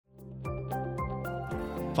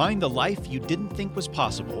Find the life you didn't think was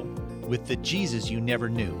possible with the Jesus you never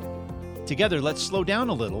knew. Together, let's slow down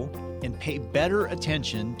a little and pay better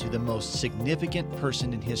attention to the most significant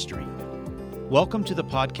person in history. Welcome to the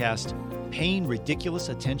podcast, Paying Ridiculous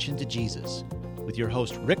Attention to Jesus, with your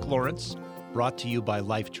host, Rick Lawrence, brought to you by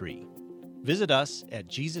Lifetree. Visit us at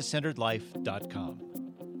JesusCenteredLife.com.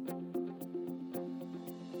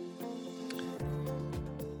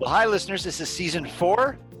 Well, hi, listeners. This is Season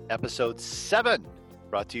 4, Episode 7,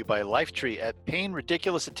 brought to you by Lifetree at Paying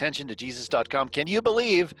Ridiculous Attention to Jesus.com. Can you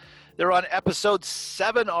believe they're on Episode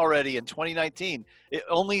 7 already in 2019? It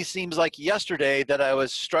only seems like yesterday that I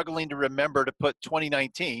was struggling to remember to put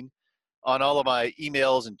 2019 on all of my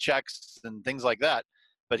emails and checks and things like that.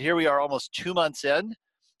 But here we are almost 2 months in,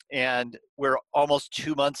 and we're almost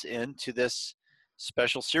 2 months into this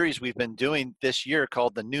special series we've been doing this year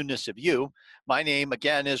called The Newness of You. My name,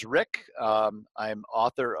 again, is Rick. I'm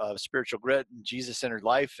author of Spiritual Grit and Jesus-Centered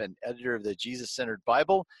Life and editor of the Jesus-Centered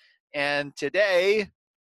Bible. And today,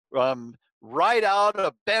 right out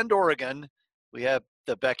of Bend, Oregon, we have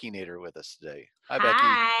the Becky-nator with us today. Hi, Becky.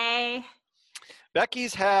 Hi.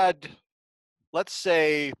 Becky's had, let's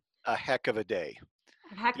say, a heck of a day.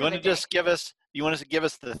 You want to give us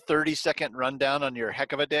the 30-second rundown on your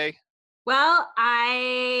heck of a day? Well,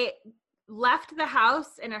 I left the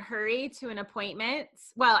house in a hurry to an appointment.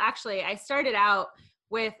 Well, actually, I started out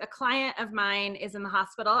with a client of mine is in the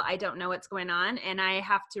hospital. I don't know what's going on, and I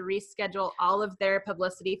have to reschedule all of their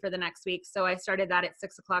publicity for the next week. So I started that at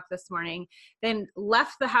 6 o'clock this morning, then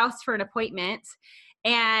left the house for an appointment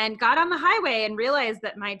and got on the highway and realized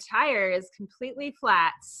that my tire is completely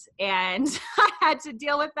flat, and I had to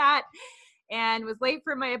deal with that and was late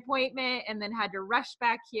for my appointment and then had to rush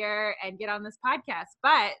back here and get on this podcast.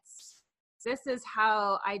 But this is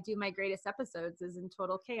how I do my greatest episodes, is in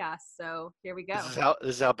total chaos. So here we go.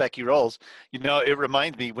 This is how Becky rolls. You know, it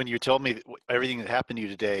reminds me when you told me everything that happened to you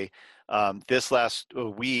today, this last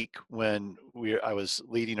week when I was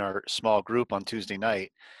leading our small group on Tuesday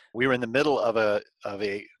night, we were in the middle of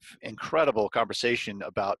a incredible conversation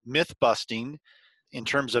about myth busting in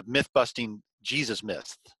terms of myth busting Jesus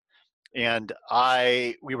myth. And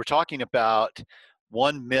we were talking about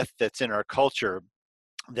one myth that's in our culture,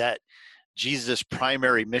 that Jesus'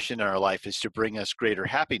 primary mission in our life is to bring us greater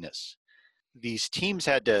happiness. These teams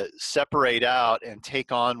had to separate out and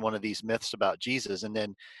take on one of these myths about Jesus and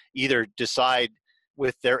then either decide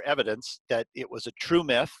with their evidence that it was a true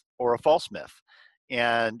myth or a false myth.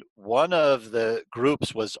 And one of the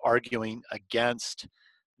groups was arguing against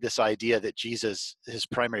this idea that Jesus, his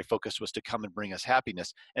primary focus was to come and bring us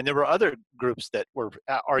happiness. And there were other groups that were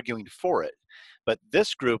arguing for it. But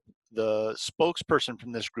this group, the spokesperson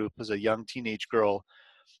from this group was a young teenage girl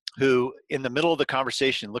who, in the middle of the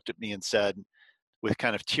conversation, looked at me and said, with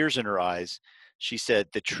kind of tears in her eyes, she said,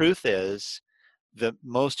 "The truth is, the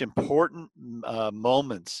most important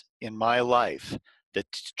moments in my life, the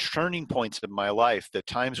turning points of my life, the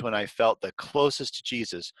times when I felt the closest to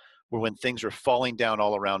Jesus, were when things were falling down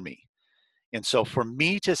all around me." And so for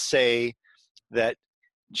me to say that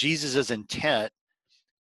Jesus's intent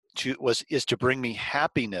is to bring me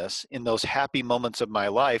happiness in those happy moments of my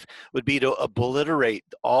life would be to obliterate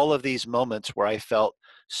all of these moments where I felt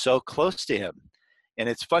so close to him. And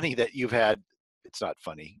it's funny that it's not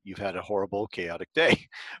funny, you've had a horrible, chaotic day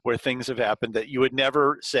where things have happened that you would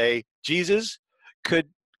never say, "Jesus, could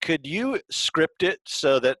you script it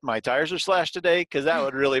so that my tires are slashed today? Because that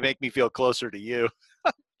would really make me feel closer to you."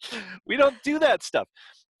 We don't do that stuff.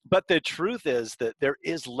 But the truth is that there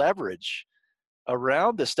is leverage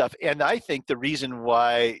around this stuff. And I think the reason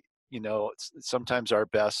why, sometimes our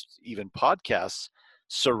best even podcasts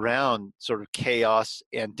surround sort of chaos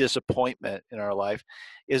and disappointment in our life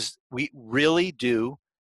is we really do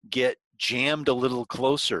get jammed a little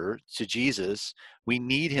closer to Jesus. We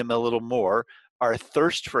need him a little more. Our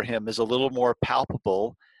thirst for him is a little more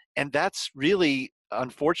palpable. And that's really,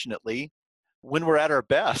 unfortunately, when we're at our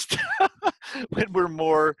best, when we're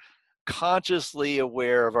more consciously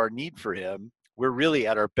aware of our need for him, we're really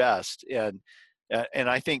at our best. And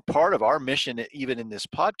I think part of our mission, even in this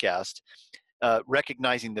podcast,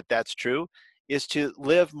 recognizing that that's true, is to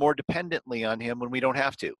live more dependently on him when we don't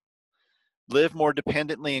have to. Live more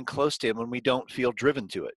dependently and close to him when we don't feel driven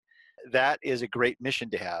to it. That is a great mission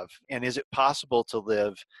to have. And is it possible to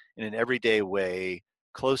live in an everyday way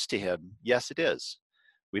close to him? Yes, it is.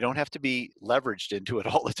 We don't have to be leveraged into it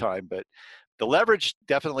all the time, but the leverage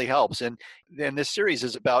definitely helps. And this series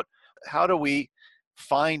is about how do we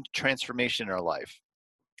find transformation in our life?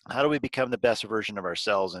 How do we become the best version of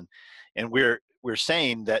ourselves? And we're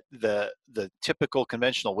saying that the typical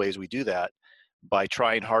conventional ways we do that by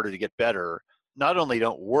trying harder to get better not only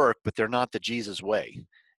don't work, but they're not the Jesus way.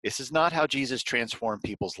 This is not how Jesus transformed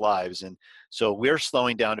people's lives. And so we're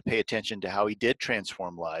slowing down to pay attention to how he did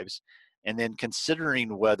transform lives, and then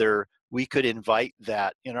considering whether we could invite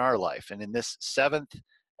that in our life. And in this 7th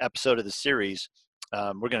episode of the series,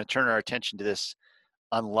 we're going to turn our attention to this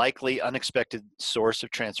unlikely, unexpected source of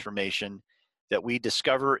transformation that we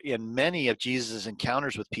discover in many of Jesus'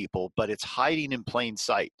 encounters with people, but it's hiding in plain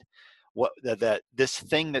sight. That this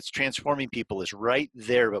thing that's transforming people is right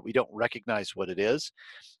there, but we don't recognize what it is.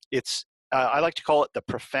 It's I like to call it the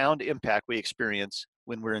profound impact we experience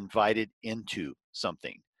when we're invited into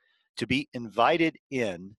something. To be invited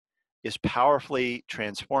in is powerfully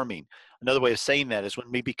transforming. Another way of saying that is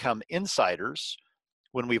when we become insiders,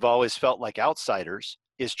 when we've always felt like outsiders,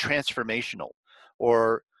 is transformational.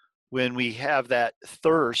 Or when we have that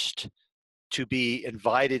thirst to be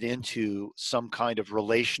invited into some kind of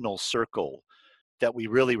relational circle that we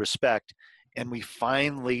really respect, and we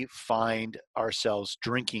finally find ourselves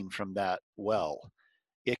drinking from that well,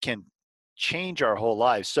 it can change our whole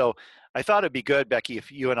lives. So I thought it'd be good, Becky,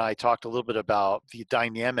 if you and I talked a little bit about the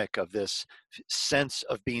dynamic of this sense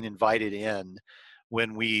of being invited in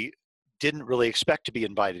when we didn't really expect to be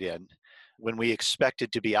invited in, when we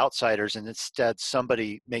expected to be outsiders, and instead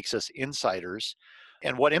somebody makes us insiders,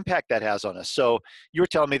 and what impact that has on us. So you were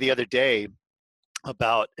telling me the other day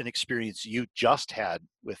about an experience you just had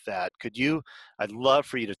with that. I'd love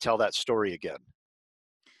for you to tell that story again.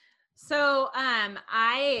 So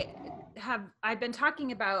I've been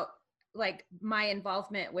talking about like my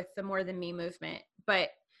involvement with the More Than Me movement, but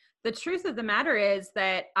the truth of the matter is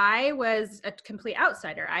that I was a complete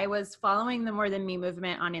outsider. I was following the More Than Me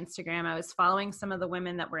movement on Instagram. I was following some of the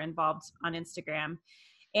women that were involved on Instagram.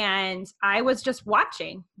 And I was just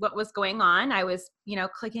watching what was going on. I was,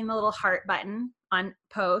 clicking the little heart button on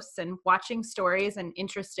posts and watching stories and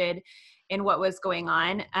interested in what was going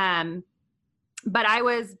on. But I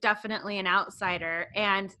was definitely an outsider.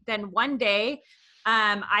 And then one day,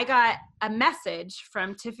 I got a message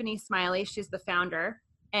from Tiffany Smiley. She's the founder.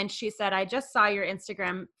 And she said, I just saw your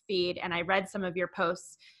Instagram feed and I read some of your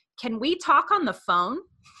posts. Can we talk on the phone?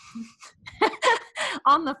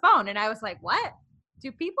 On the phone. And I was like, what?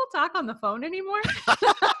 Do people talk on the phone anymore?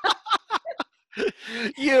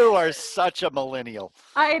 You are such a millennial.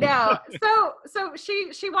 I know. So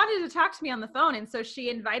she wanted to talk to me on the phone. And so she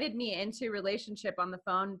invited me into a relationship on the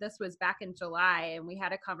phone. This was back in July, and we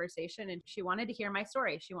had a conversation, and she wanted to hear my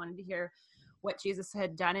story. She wanted to hear what Jesus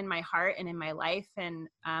had done in my heart and in my life, and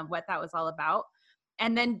what that was all about.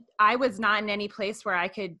 And then I was not in any place where I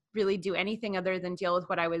could really do anything other than deal with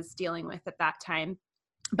what I was dealing with at that time.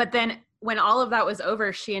 But then when all of that was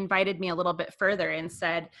over, she invited me a little bit further and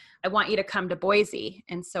said, I want you to come to Boise.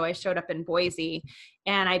 And so I showed up in Boise,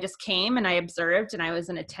 and I just came and I observed, and I was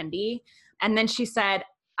an attendee. And then she said,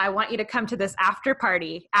 I want you to come to this after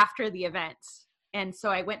party after the event. And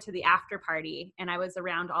so I went to the after party, and I was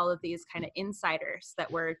around all of these kind of insiders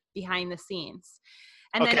that were behind the scenes.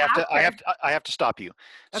 And okay, then I have to stop you.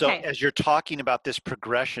 So okay. As you're talking about this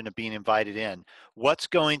progression of being invited in, what's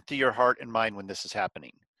going through your heart and mind when this is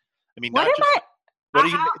happening? I mean, not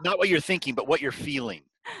what you're thinking, but what you're feeling.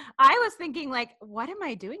 I was thinking, like, what am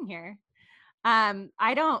I doing here?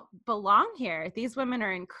 I don't belong here. These women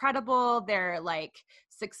are incredible. They're like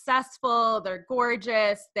successful. They're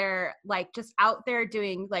gorgeous. They're like just out there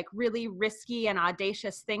doing like really risky and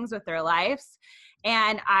audacious things with their lives.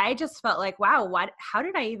 And I just felt like, wow, how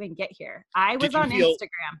did I even get here? I was on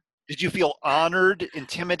Instagram. Did you feel honored,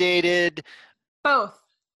 intimidated? Both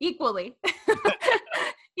equally,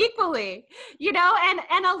 equally,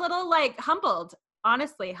 and a little like humbled,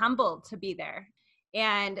 honestly, humbled to be there.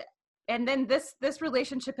 And then this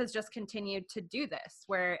relationship has just continued to do this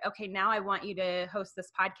where, okay, now I want you to host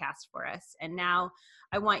this podcast for us. And now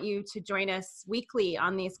I want you to join us weekly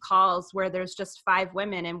on these calls where there's just 5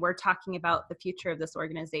 women and we're talking about the future of this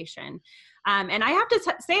organization. And I have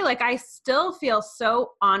to say, like, I still feel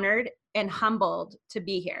so honored and humbled to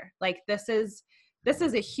be here. Like, this is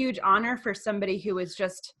a huge honor for somebody who is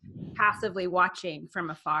just passively watching from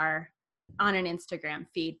afar on an Instagram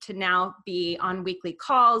feed to now be on weekly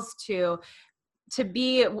calls, to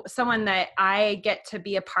be someone that I get to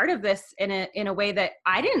be a part of this in a way that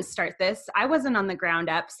I didn't start this. I wasn't on the ground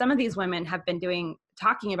up. Some of these women have been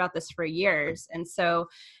talking about this for years. And so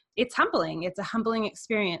it's humbling. It's a humbling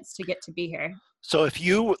experience to get to be here. So if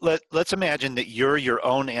let's imagine that you're your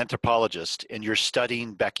own anthropologist and you're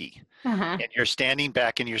studying Becky, and you're standing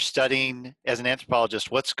back and you're studying as an anthropologist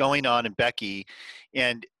what's going on in Becky,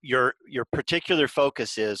 and your particular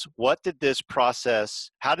focus is how did this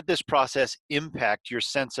process impact your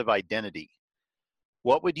sense of identity?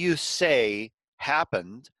 What would you say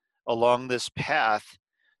happened along this path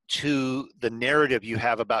to the narrative you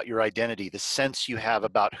have about your identity, the sense you have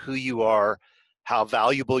about who you are, how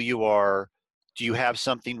valuable you are? Do you have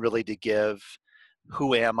something really to give?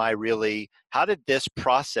 Who am I really? How did this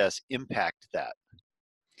process impact that?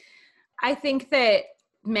 I think that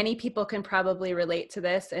many people can probably relate to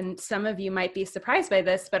this, and some of you might be surprised by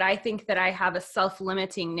this, but I think that I have a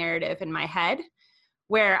self-limiting narrative in my head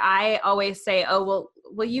where I always say, "Oh,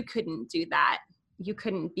 well, you couldn't do that. You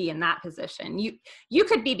couldn't be in that position. You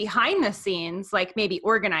could be behind the scenes, like maybe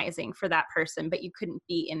organizing for that person, but you couldn't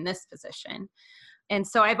be in this position." And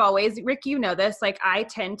so I've always, Rick, you know this, like I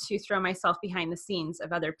tend to throw myself behind the scenes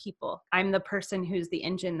of other people. I'm the person who's the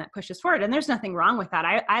engine that pushes forward. And there's nothing wrong with that.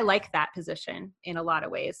 I like that position in a lot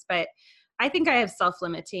of ways, but I think I have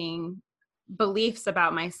self-limiting beliefs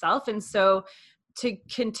about myself. And so to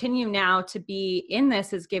continue now to be in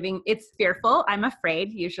this is it's fearful. I'm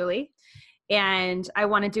afraid usually, and I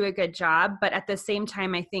want to do a good job. But at the same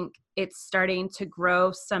time, I think it's starting to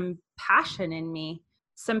grow some passion in me,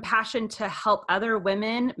 some passion to help other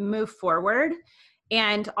women move forward,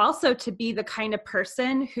 and also to be the kind of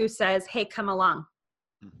person who says, "Hey, come along.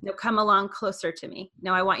 No, come along closer to me.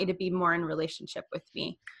 No, I want you to be more in relationship with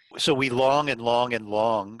me." So we long and long and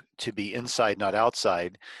long to be inside, not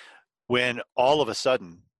outside, when all of a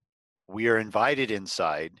sudden we are invited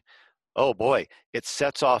inside. Oh boy, it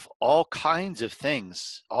sets off all kinds of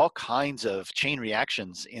things, all kinds of chain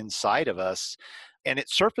reactions inside of us. And it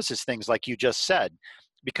surfaces things like you just said,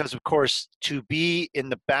 because of course, to be in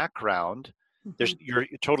the background, Mhm. you're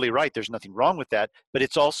totally right. There's nothing wrong with that, but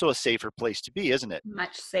it's also a safer place to be, isn't it?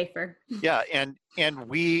 Much safer. Yeah. And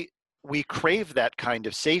we crave that kind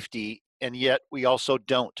of safety, and yet we also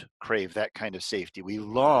don't crave that kind of safety. We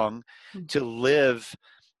long to live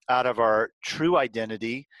out of our true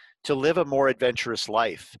identity, to live a more adventurous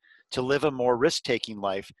life, to live a more risk-taking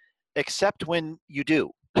life, except when you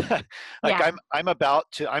do. Like Yeah.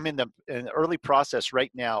 I'm in the early process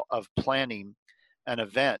right now of planning an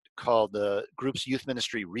event called the Group's Youth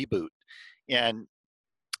Ministry Reboot. And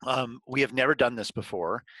we have never done this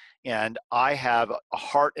before. And I have a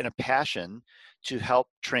heart and a passion to help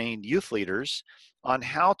train youth leaders on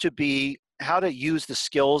how to use the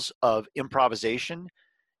skills of improvisation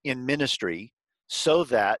in ministry so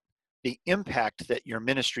that the impact that your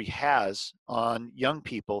ministry has on young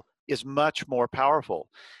people is much more powerful.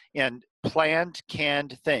 And planned,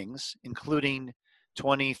 canned things, including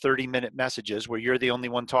 20, 30-minute messages where you're the only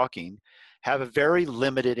one talking, have a very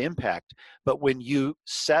limited impact. But when you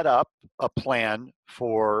set up a plan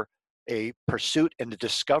for a pursuit and the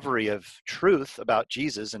discovery of truth about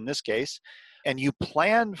Jesus in this case, and you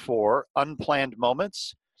plan for unplanned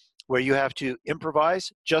moments where you have to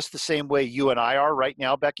improvise just the same way you and I are right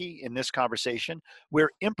now, Becky, in this conversation.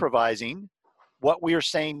 We're improvising what we are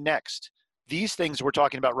saying next. These things we're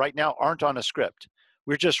talking about right now aren't on a script.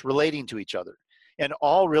 We're just relating to each other. And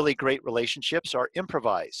all really great relationships are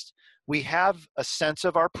improvised. We have a sense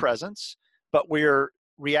of our presence, but we're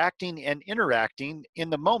reacting and interacting in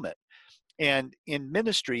the moment. And in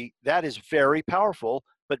ministry, that is very powerful,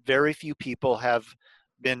 but very few people have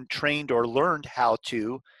been trained or learned how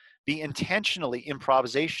to be intentionally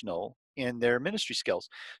improvisational in their ministry skills.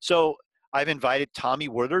 So I've invited Tommy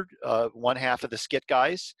Woodard, one half of the Skit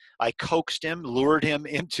Guys. I coaxed him, lured him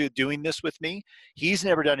into doing this with me. He's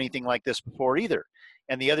never done anything like this before either.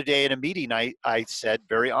 And the other day in a meeting, I said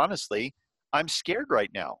very honestly, I'm scared right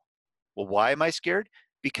now. Well, why am I scared?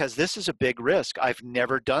 Because this is a big risk. I've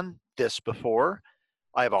never done this before.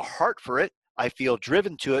 I have a heart for it. I feel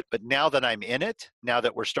driven to it. But now that I'm in it, now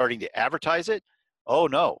that we're starting to advertise it, oh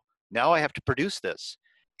no, now I have to produce this.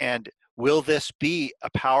 And will this be a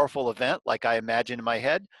powerful event like I imagine in my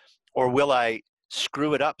head? Or will I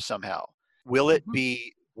screw it up somehow? Will it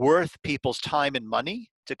be worth people's time and money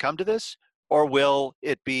to come to this? Or will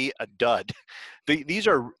it be a dud? These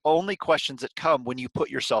are only questions that come when you put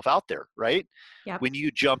yourself out there, right? Yep. When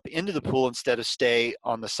you jump into the pool instead of stay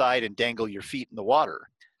on the side and dangle your feet in the water.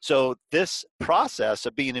 So this process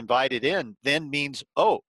of being invited in then means,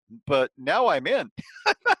 oh, but now I'm in.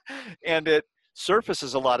 And it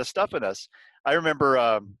surfaces a lot of stuff in us. I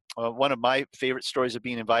remember one of my favorite stories of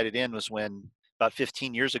being invited in was when about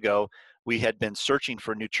 15 years ago, we had been searching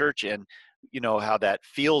for a new church, and you know how that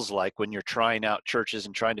feels like when you're trying out churches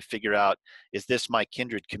and trying to figure out, is this my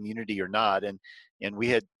kindred community or not? And we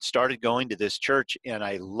had started going to this church, and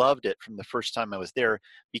I loved it from the first time I was there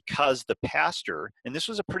because the pastor, and this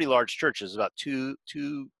was a pretty large church, it was about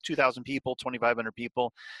 2,000 people, 2,500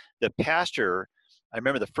 people. The pastor, I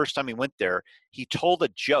remember the first time he went there, he told a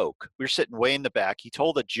joke. We were sitting way in the back. He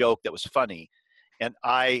told a joke that was funny. And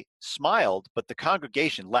I smiled, but the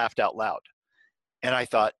congregation laughed out loud. And I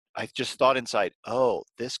just thought inside, oh,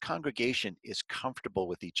 this congregation is comfortable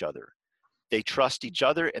with each other. They trust each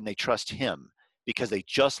other and they trust him because they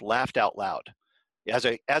just laughed out loud as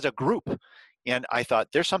a group. And I thought,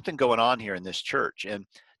 there's something going on here in this church. And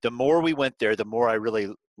the more we went there, the more I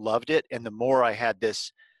really loved it. And the more I had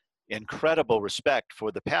this incredible respect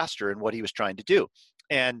for the pastor and what he was trying to do.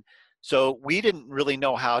 And so we didn't really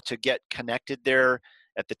know how to get connected there.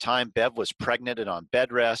 At the time, Bev was pregnant and on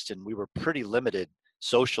bed rest, and we were pretty limited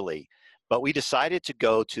socially. But we decided to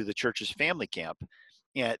go to the church's family camp.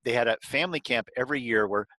 And they had a family camp every year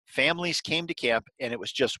where families came to camp, and it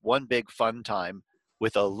was just one big fun time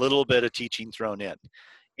with a little bit of teaching thrown in.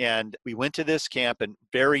 And we went to this camp and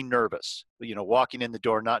very nervous, walking in the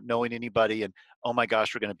door, not knowing anybody. And, oh my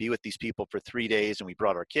gosh, we're going to be with these people for 3 days. And we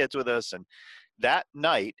brought our kids with us. And that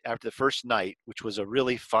night, after the first night, which was a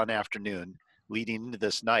really fun afternoon leading into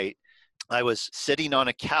this night, I was sitting on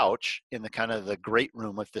a couch in the kind of the great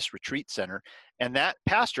room of this retreat center. And that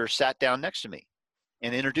pastor sat down next to me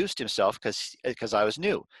and introduced himself because I was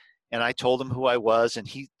new. And I told him who I was, and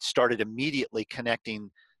he started immediately connecting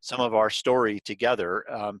some of our story together.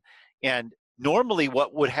 And normally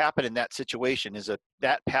what would happen in that situation is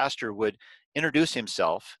that pastor would introduce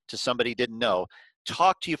himself to somebody he didn't know,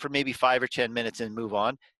 talk to you for maybe 5 or 10 minutes and move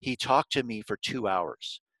on. He talked to me for 2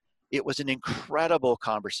 hours. It was an incredible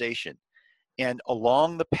conversation. And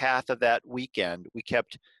along the path of that weekend, we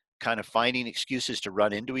kept kind of finding excuses to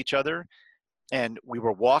run into each other. And we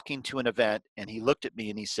were walking to an event, and he looked at me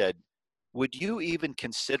and he said, would you even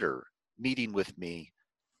consider meeting with me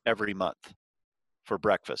every month for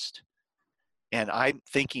breakfast? And I'm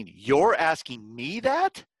thinking, you're asking me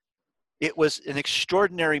that? It was an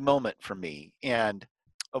extraordinary moment for me, and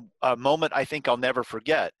a moment I think I'll never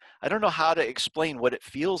forget. I don't know how to explain what it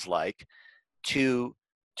feels like to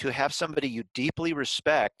have somebody you deeply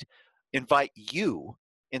respect invite you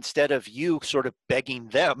instead of you sort of begging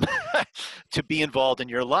them to be involved in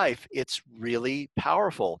your life. It's really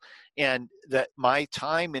powerful. And that my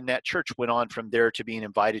time in that church went on from there to being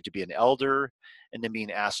invited to be an elder, and then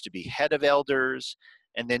being asked to be head of elders,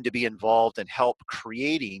 and then to be involved and help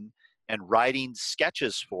creating and writing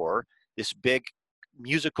sketches for this big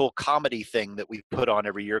musical comedy thing that we put on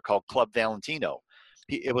every year called Club Valentino.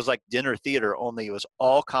 It was like dinner theater, only it was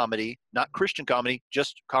all comedy, not Christian comedy,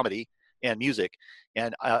 just comedy and music.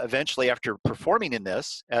 And eventually, after performing in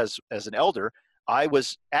this as an elder, I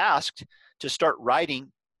was asked to start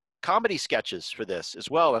writing comedy sketches for this as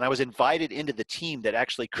well. And I was invited into the team that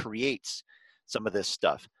actually creates some of this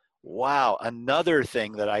stuff. Wow, another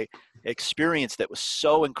thing that I experienced that was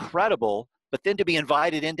so incredible, but then to be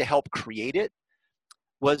invited in to help create it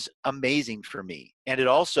was amazing for me. And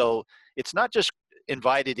it's not just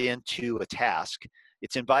invited into a task,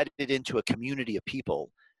 it's invited into a community of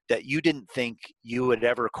people that you didn't think you would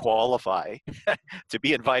ever qualify to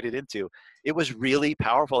be invited into. It was really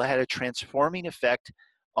powerful. It had a transforming effect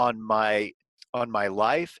on my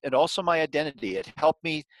life and also my identity. It helped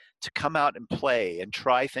me to come out and play and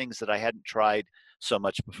try things that I hadn't tried so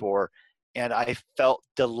much before. And I felt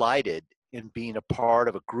delighted in being a part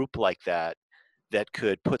of a group like that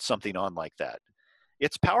could put something on like that.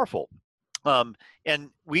 It's powerful. And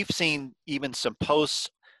we've seen even some posts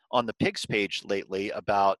on the Pigs page lately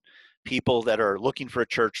about people that are looking for a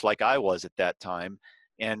church like I was at that time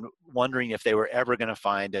and wondering if they were ever going to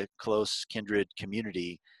find a close kindred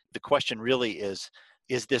community. The question really is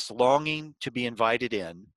this longing to be invited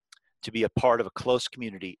in, to be a part of a close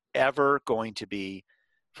community, ever going to be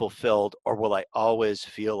fulfilled, or will I always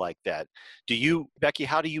feel like that? Becky,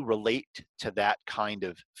 how do you relate to that kind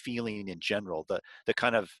of feeling in general, the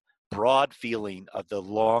kind of broad feeling of the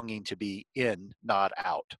longing to be in, not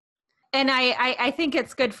out? And I think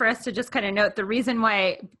it's good for us to just kind of note the reason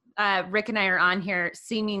why Rick and I are on here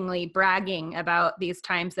seemingly bragging about these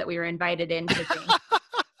times that we were invited into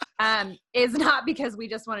things is not because we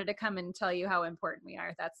just wanted to come and tell you how important we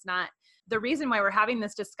are. That's not the reason why we're having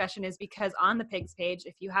this discussion, is because on the Pigs page,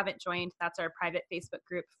 if you haven't joined, that's our private Facebook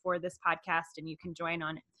group for this podcast, and you can join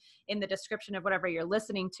on in the description of whatever you're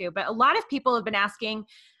listening to. But a lot of people have been asking,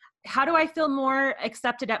 how do I feel more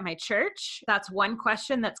accepted at my church? That's one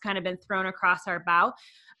question that's kind of been thrown across our bow.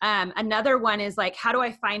 Another one is like, how do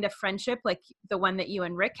I find a friendship like the one that you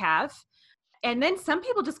and Rick have? And then some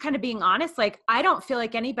people just kind of being honest, like, I don't feel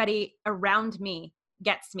like anybody around me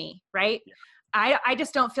gets me, right? Yeah. I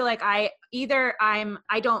just don't feel like I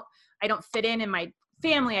don't fit in my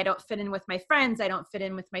family. I don't fit in with my friends. I don't fit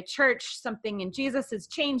in with my church. Something in Jesus has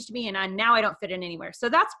changed me, and now I don't fit in anywhere. So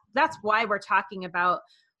that's why we're talking about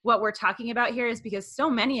what we're talking about here is because so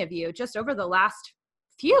many of you just over the last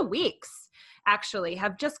few weeks actually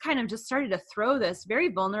have just kind of just started to throw this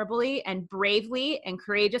very vulnerably and bravely and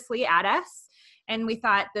courageously at us. And we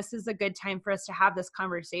thought this is a good time for us to have this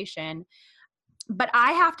conversation. But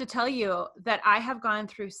I have to tell you that I have gone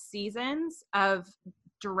through seasons of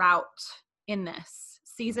drought in this,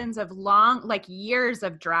 seasons of long, like years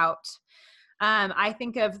of drought. I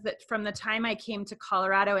think of that from the time I came to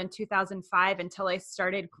Colorado in 2005 until I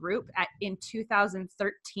started group in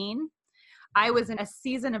 2013. I was in a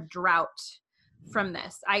season of drought from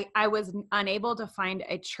this. I was unable to find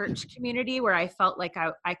a church community where I felt like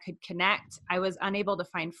I could connect. I was unable to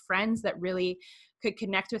find friends that really could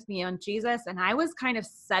connect with me on Jesus. And I was kind of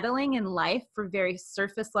settling in life for very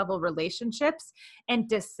surface level relationships and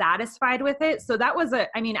dissatisfied with it. So that was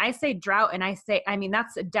I say drought and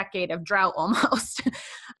that's a decade of drought almost.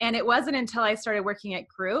 And it wasn't until I started working at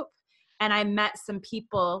group and I met some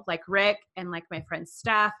people like Rick and like my friend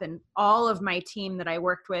Steph and all of my team that I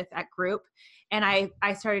worked with at group. And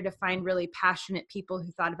I started to find really passionate people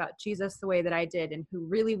who thought about Jesus the way that I did and who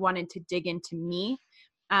really wanted to dig into me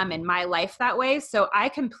and my life that way. So I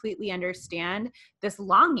completely understand this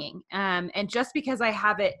longing. And just because I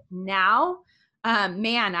have it now,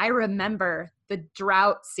 man, I remember the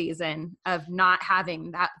drought season of not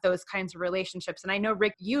having those kinds of relationships. And I know,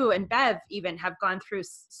 Rick, you and Bev even have gone through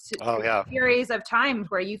Oh, series of times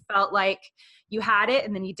where you felt like you had it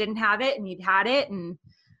and then you didn't have it and you'd had it. And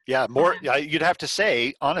yeah, you'd have to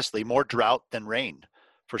say, honestly, more drought than rain,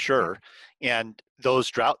 for sure. And those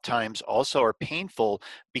drought times also are painful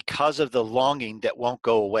because of the longing that won't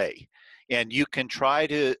go away. And you can try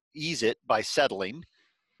to ease it by settling,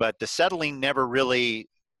 but the settling never really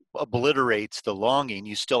obliterates the longing.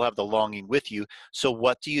 You still have the longing with you. So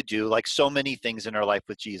what do you do? Like so many things in our life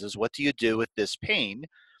with Jesus, what do you do with this pain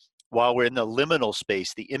while we're in the liminal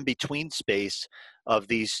space, the in-between space of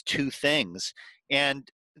these two things? And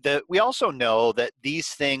we also know that these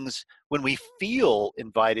things, when we feel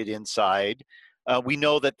invited inside, we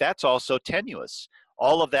know that that's also tenuous.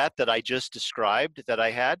 All of that I just described that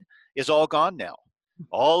I had is all gone now.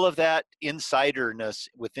 All of that insiderness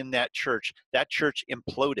within that church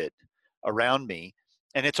imploded around me,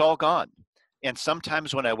 and it's all gone. And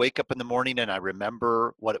sometimes when I wake up in the morning and I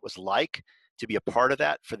remember what it was like to be a part of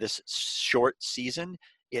that for this short season,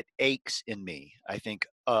 it aches in me. I think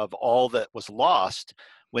of all that was lost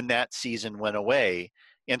when that season went away.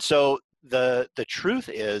 And so the truth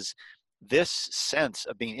is, this sense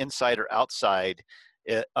of being inside or outside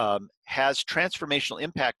has transformational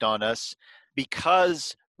impact on us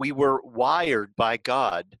because we were wired by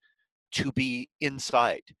God to be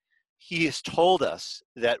inside. He has told us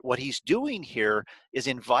that what he's doing here is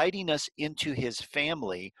inviting us into his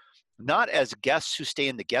family, not as guests who stay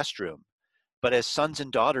in the guest room, but as sons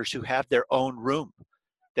and daughters who have their own room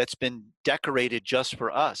that's been decorated just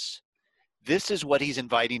for us. This is what he's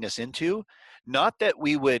inviting us into. Not that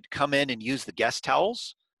we would come in and use the guest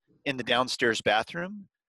towels in the downstairs bathroom,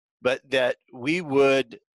 but that we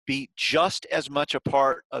would be just as much a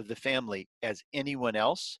part of the family as anyone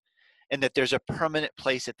else, and that there's a permanent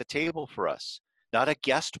place at the table for us. Not a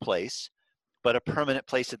guest place, but a permanent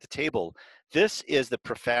place at the table. This is the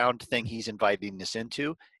profound thing he's inviting us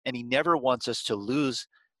into, and he never wants us to lose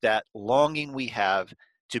that longing we have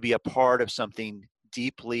to be a part of something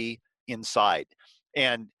deeply inside.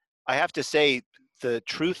 And I have to say, the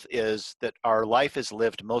truth is that our life is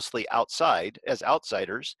lived mostly outside as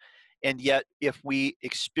outsiders. And yet, if we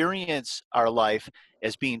experience our life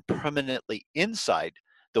as being permanently inside,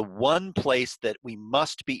 the one place that we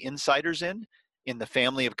must be insiders in the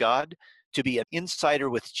family of God, to be an insider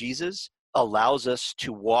with Jesus allows us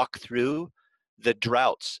to walk through the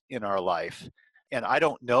droughts in our life. And I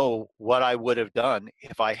don't know what I would have done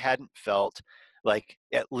if I hadn't felt like,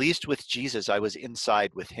 at least with Jesus, I was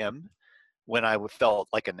inside with him when I felt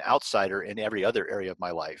like an outsider in every other area of my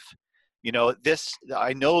life. You know,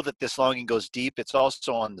 I know that this longing goes deep. It's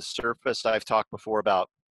also on the surface. I've talked before about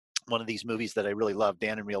one of these movies that I really love,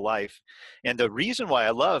 Dan in Real Life. And the reason why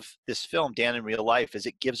I love this film, Dan in Real Life, is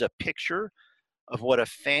it gives a picture of what a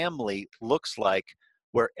family looks like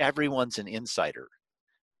where everyone's an insider.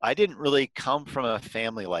 I didn't really come from a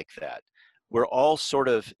family like that. We're all sort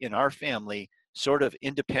of, in our family, sort of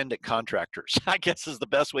independent contractors, I guess is the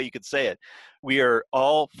best way you could say it. We are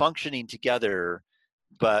all functioning together,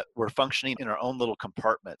 but we're functioning in our own little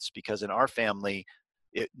compartments, because in our family,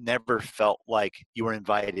 it never felt like you were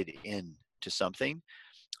invited in to something.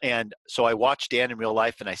 And so I watch Dan in Real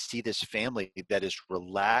Life and I see this family that is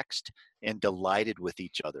relaxed and delighted with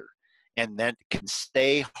each other, and then can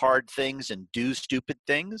say hard things and do stupid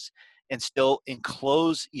things and still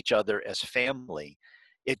enclose each other as family.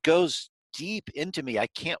 It goes deep into me. I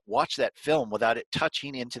can't watch that film without it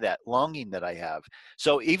touching into that longing that I have.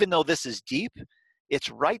 So even though this is deep, it's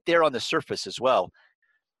right there on the surface as well.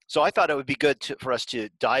 So I thought it would be good for us to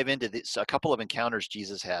dive into this, a couple of encounters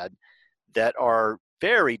Jesus had that are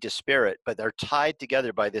very disparate, but they're tied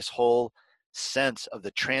together by this whole sense of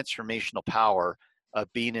the transformational power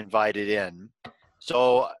of being invited in.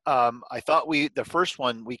 So I thought the first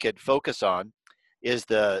one we could focus on is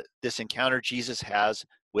this encounter Jesus has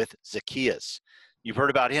with Zacchaeus. You've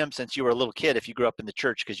heard about him since you were a little kid, if you grew up in the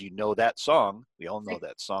church, because you know that song. We all know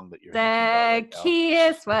that song that you're thinking about right now.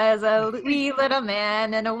 Zacchaeus was a wee little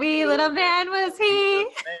man, and a wee little man was he.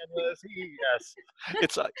 Yes.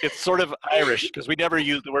 It's sort of Irish, because we never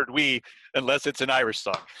use the word we unless it's an Irish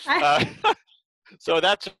song. So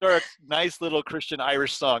that's our nice little Christian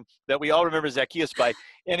Irish song that we all remember Zacchaeus by.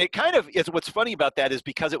 And it kind of is, what's funny about that is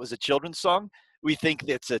because it was a children's song, we think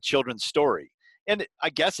it's a children's story. And I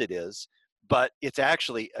guess it is, but it's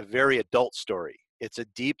actually a very adult story. It's a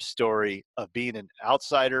deep story of being an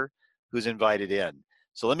outsider who's invited in.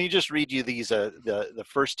 So let me just read you these the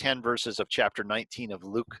first 10 verses of chapter 19 of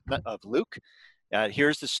Luke.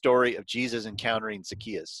 Here's the story of Jesus encountering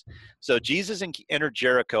Zacchaeus. So Jesus entered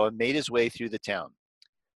Jericho and made his way through the town.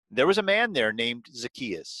 There was a man there named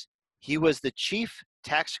Zacchaeus. He was the chief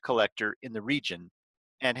tax collector in the region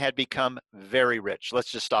and had become very rich.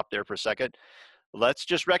 Let's just stop there for a second. Let's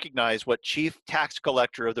just recognize what chief tax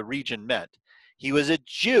collector of the region meant. He was a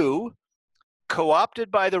Jew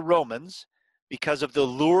co-opted by the Romans because of the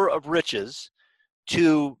lure of riches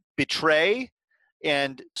to betray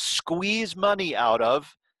and squeeze money out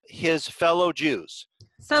of his fellow Jews.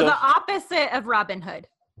 So the opposite of Robin Hood.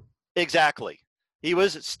 Exactly. He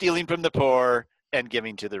was stealing from the poor and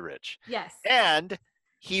giving to the rich. Yes. And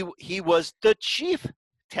he was the chief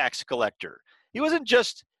tax collector. He wasn't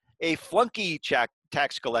just a flunky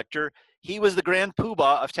tax collector. He was the grand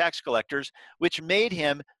poobah of tax collectors, which made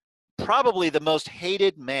him probably the most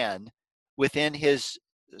hated man within his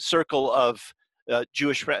circle of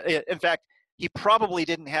Jewish friends. In fact, he probably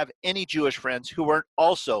didn't have any Jewish friends who weren't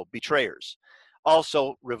also betrayers,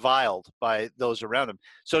 also reviled by those around him.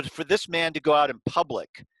 So for this man to go out in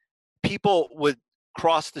public, people would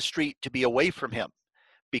cross the street to be away from him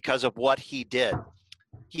because of what he did.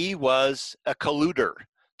 He was a colluder,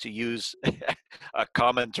 to use a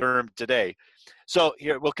common term today. So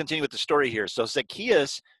here, we'll continue with the story here. So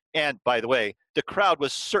Zacchaeus, and by the way, the crowd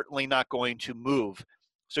was certainly not going to move.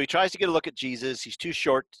 So he tries to get a look at Jesus. He's too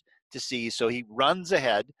short to see, so he runs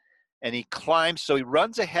ahead and he climbs. So he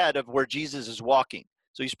runs ahead of where Jesus is walking.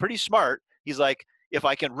 So he's pretty smart. He's like, if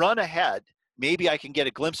I can run ahead, maybe I can get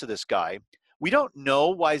a glimpse of this guy. We don't know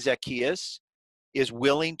why Zacchaeus is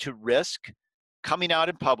willing to risk coming out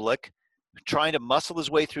in public, trying to muscle his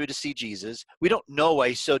way through to see Jesus. We don't know why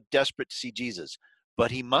he's so desperate to see Jesus,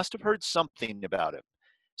 but he must have heard something about him.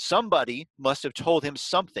 Somebody must have told him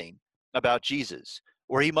something about Jesus,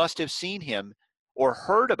 or he must have seen him or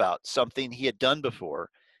heard about something he had done before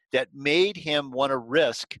that made him want to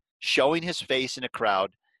risk showing his face in a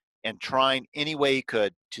crowd and trying any way he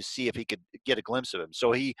could to see if he could get a glimpse of him.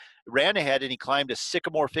 So he ran ahead and he climbed a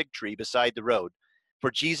sycamore fig tree beside the road,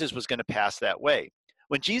 for Jesus was going to pass that way.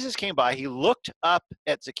 When Jesus came by, he looked up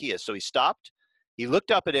at Zacchaeus. So he stopped, he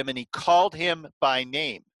looked up at him, and he called him by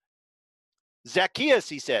name. Zacchaeus,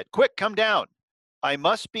 he said, quick, come down. I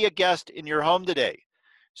must be a guest in your home today.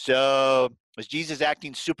 So was Jesus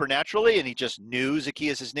acting supernaturally and he just knew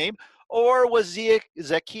Zacchaeus' name? Or was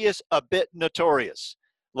Zacchaeus a bit notorious?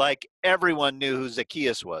 Like everyone knew who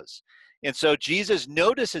Zacchaeus was. And so Jesus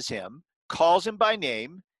notices him, calls him by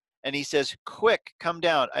name, and he says, quick, come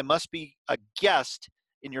down. I must be a guest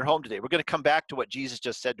in your home today. We're going to come back to what Jesus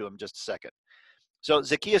just said to him in just a second. So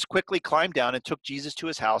Zacchaeus quickly climbed down and took Jesus to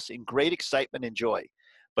his house in great excitement and joy.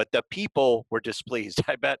 But the people were displeased.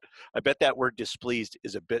 I bet that word displeased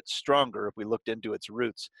is a bit stronger if we looked into its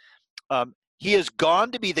roots. He has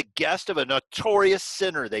gone to be the guest of a notorious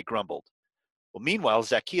sinner, they grumbled. Well, meanwhile,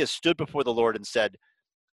 Zacchaeus stood before the Lord and said,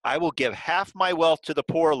 I will give half my wealth to the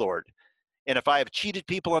poor, Lord. And if I have cheated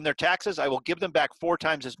people on their taxes, I will give them back 4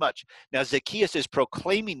 times as much. Now, Zacchaeus is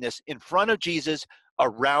proclaiming this in front of Jesus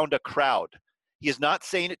around a crowd. He is not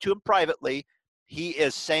saying it to him privately. He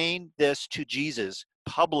is saying this to Jesus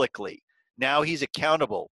publicly. Now he's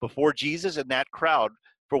accountable before Jesus and that crowd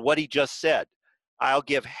for what he just said. I'll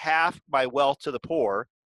give half my wealth to the poor,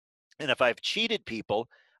 and if I've cheated people,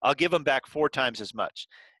 I'll give them back 4 times as much.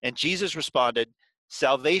 And Jesus responded,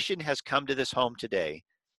 salvation has come to this home today,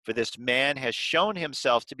 for this man has shown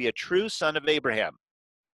himself to be a true son of Abraham.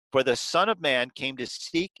 For the Son of Man came to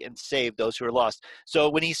seek and save those who are lost. So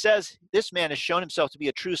when he says this man has shown himself to be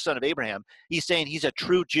a true son of Abraham, he's saying he's a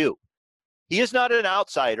true Jew. He is not an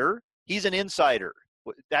outsider. He's an insider.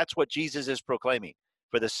 That's what Jesus is proclaiming.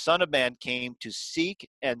 For the Son of Man came to seek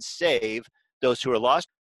and save those who are lost.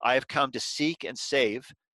 I have come to seek and save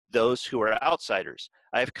those who are outsiders.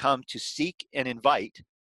 I have come to seek and invite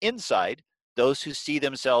inside those who see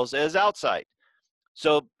themselves as outside.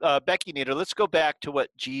 So, Becky Nader, let's go back to what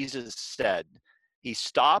Jesus said. He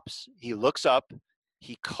stops, he looks up,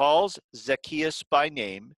 he calls Zacchaeus by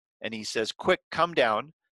name, and he says, quick, come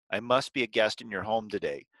down. I must be a guest in your home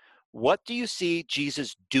today. What do you see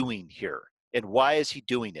Jesus doing here, and why is he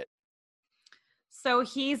doing it? So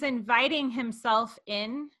he's inviting himself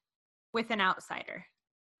in with an outsider.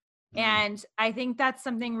 And I think that's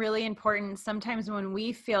something really important. Sometimes when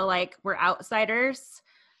we feel like we're outsiders,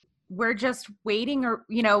 we're just waiting, or,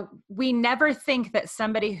 we never think that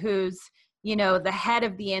somebody who's, the head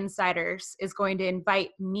of the insiders is going to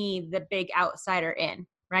invite me, the big outsider, in,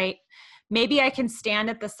 right? Maybe I can stand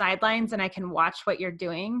at the sidelines and I can watch what you're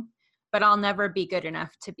doing, but I'll never be good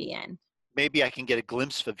enough to be in. Maybe I can get a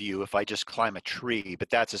glimpse of you if I just climb a tree, but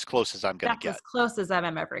that's as close as I'm going to get. That's as close as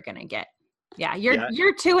I'm ever going to get. Yeah,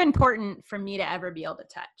 you're too important for me to ever be able to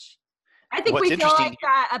touch. I think we feel like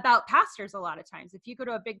that about pastors a lot of times. If you go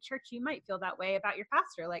to a big church, you might feel that way about your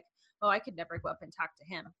pastor. Like, oh, I could never go up and talk to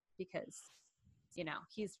him because,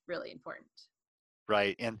 he's really important.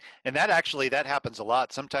 Right. And that happens a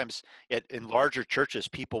lot. Sometimes in larger churches,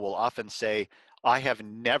 people will often say, I have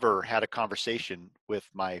never had a conversation with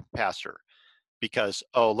my pastor because,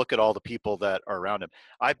 oh, look at all the people that are around him.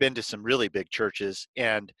 I've been to some really big churches,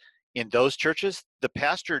 and in those churches, the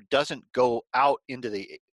pastor doesn't go out into the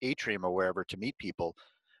atrium or wherever to meet people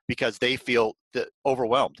because they feel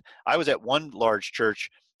overwhelmed. I was at one large church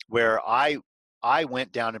where I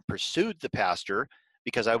went down and pursued the pastor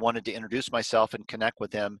because I wanted to introduce myself and connect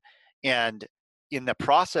with him. And in the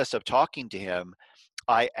process of talking to him,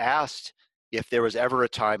 I asked if there was ever a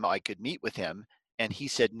time I could meet with him. And he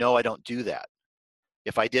said, no, I don't do that.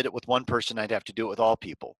 If I did it with one person, I'd have to do it with all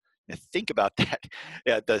people. And think about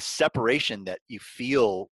that, the separation that you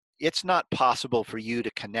feel. It's not possible for you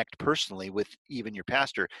to connect personally with even your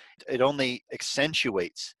pastor. It only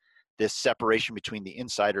accentuates this separation between the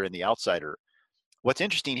insider and the outsider. What's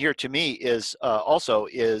interesting here to me is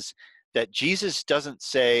that Jesus doesn't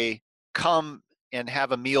say, come and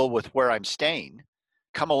have a meal with where I'm staying.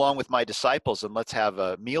 Come along with my disciples and let's have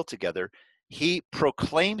a meal together. He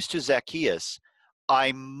proclaims to Zacchaeus,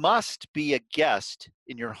 I must be a guest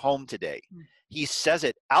in your home today. He says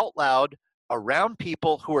it out loud around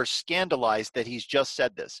people who are scandalized that he's just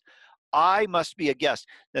said this. I must be a guest.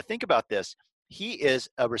 Now think about this. He is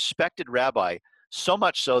a respected rabbi, so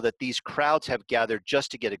much so that these crowds have gathered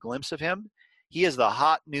just to get a glimpse of him. He is the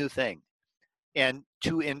hot new thing. And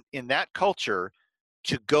in that culture,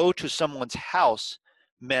 to go to someone's house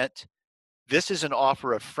meant this is an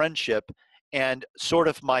offer of friendship and sort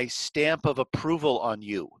of my stamp of approval on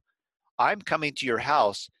you. I'm coming to your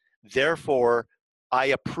house, therefore I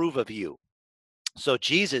approve of you. So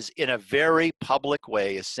Jesus, in a very public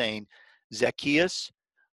way, is saying, Zacchaeus,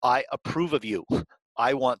 I approve of you.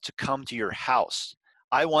 I want to come to your house.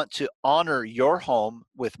 I want to honor your home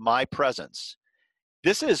with my presence.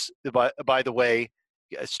 This is, by the way,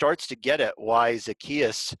 starts to get at why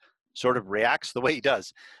Zacchaeus sort of reacts the way he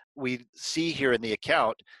does. We see here in the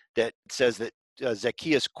account that it says that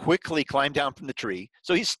Zacchaeus quickly climbed down from the tree.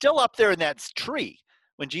 So he's still up there in that tree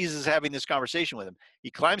when Jesus is having this conversation with him.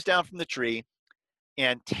 He climbs down from the tree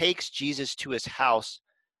and takes Jesus to his house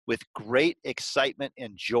with great excitement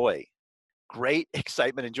and joy. Great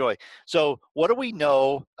excitement and joy. So what do we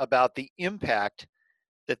know about the impact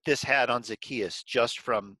that this had on Zacchaeus just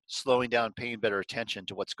from slowing down, paying better attention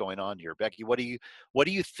to what's going on here? Becky, what do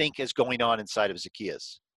you think is going on inside of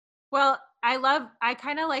Zacchaeus? Well, I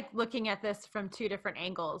kind of like looking at this from two different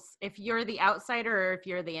angles. If you're the outsider or if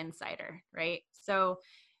you're the insider, right? So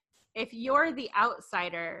if you're the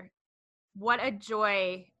outsider, what a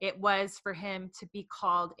joy it was for him to be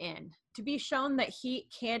called in, to be shown that he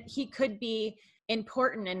could be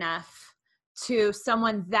important enough to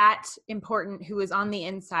someone that important who is on the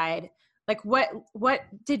inside. Like what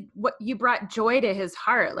you brought joy to his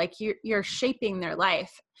heart, like you're shaping their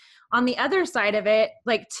life. On the other side of it,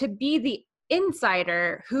 like to be the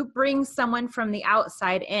insider who brings someone from the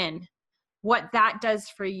outside in, what that does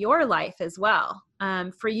for your life as well.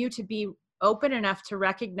 For you to be open enough to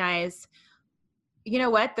recognize, you know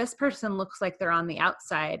what, this person looks like they're on the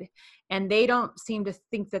outside. and they don't seem to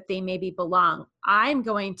think that they maybe belong. I'm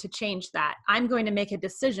going to change that. I'm going to make a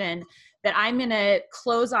decision that I'm going to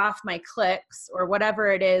close off my clicks or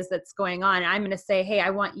whatever it is that's going on. I'm going to say, hey,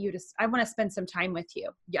 I want to spend some time with you.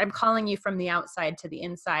 I'm calling you from the outside to the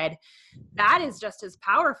inside. That is just as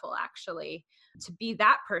powerful, actually, to be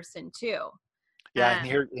that person too. Yeah,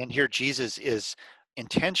 and here Jesus is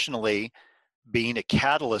intentionally being a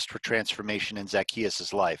catalyst for transformation in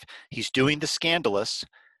Zacchaeus' life. He's doing the scandalous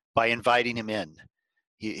by inviting him in.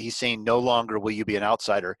 He's saying, no longer will you be an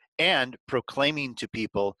outsider, and proclaiming to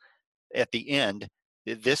people at the end,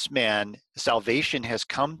 this man, salvation has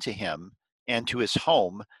come to him and to his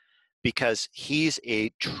home because he's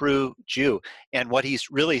a true Jew. And what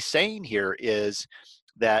he's really saying here is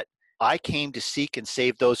that I came to seek and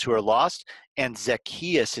save those who are lost, and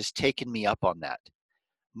Zacchaeus has taken me up on that.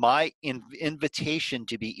 My invitation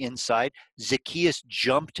to be inside, Zacchaeus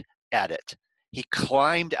jumped at it. He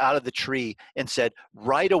climbed out of the tree and said,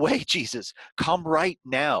 right away, Jesus, come right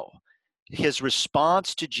now. His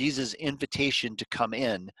response to Jesus' invitation to come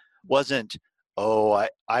in wasn't, oh,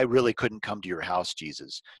 I really couldn't come to your house,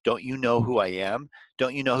 Jesus. Don't you know who I am?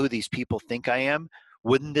 Don't you know who these people think I am?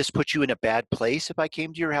 Wouldn't this put you in a bad place if I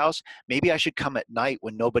came to your house? Maybe I should come at night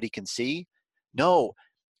when nobody can see. No,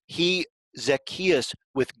 Zacchaeus,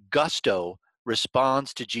 with gusto,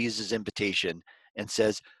 responds to Jesus' invitation and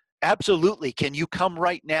says, absolutely, can you come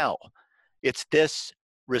right now? It's this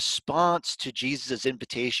response to Jesus'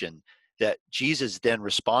 invitation that Jesus then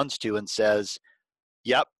responds to and says,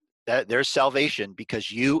 yep, there's salvation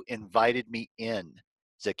because you invited me in,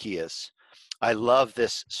 Zacchaeus. I love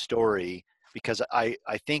this story because I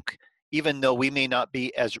think even though we may not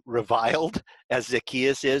be as reviled as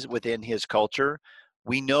Zacchaeus is within his culture,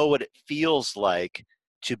 we know what it feels like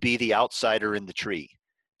to be the outsider in the tree,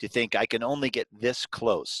 to think I can only get this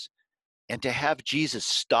close, and to have Jesus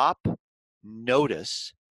stop,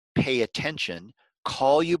 notice, pay attention,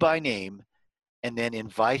 call you by name, and then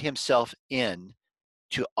invite himself in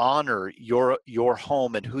to honor your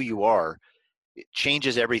home and who you are. It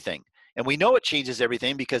changes everything. And we know it changes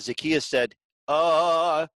everything because Zacchaeus said,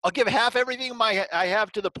 I'll give half everything I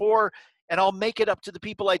have to the poor, and I'll make it up to the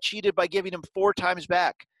people I cheated by giving them 4 times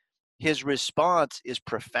back. His response is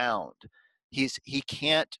profound. He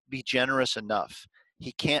can't be generous enough.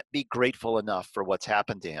 He can't be grateful enough for what's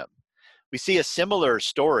happened to him. We see a similar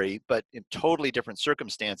story, but in totally different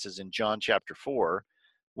circumstances in John chapter 4,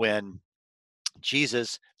 when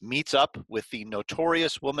Jesus meets up with the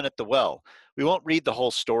notorious woman at the well. We won't read the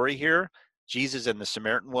whole story here, Jesus and the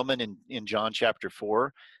Samaritan woman in John chapter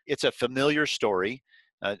 4. It's a familiar story.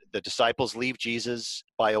 The disciples leave Jesus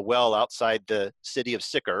by a well outside the city of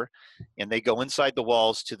Sychar, and they go inside the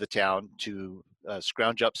walls to the town to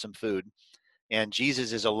scrounge up some food. And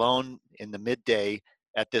Jesus is alone in the midday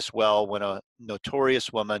at this well when a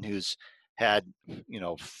notorious woman who's had,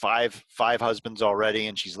 five husbands already,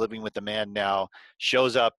 and she's living with the man now,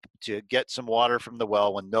 shows up to get some water from the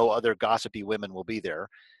well when no other gossipy women will be there.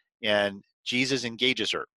 And Jesus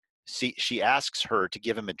engages her. She asks her to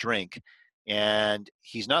give him a drink, and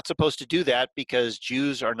he's not supposed to do that because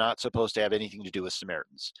Jews are not supposed to have anything to do with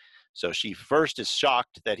Samaritans. So she first is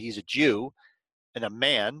shocked that he's a Jew and a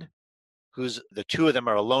man the two of them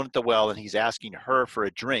are alone at the well, and he's asking her for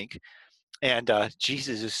a drink. And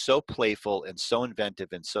Jesus is so playful and so inventive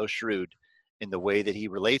and so shrewd in the way that he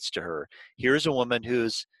relates to her. Here's a woman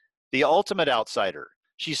who's the ultimate outsider.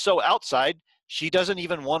 She's so outside, she doesn't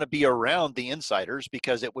even want to be around the insiders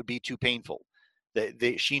because it would be too painful.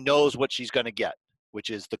 She knows what she's going to get, which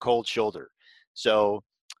is the cold shoulder. So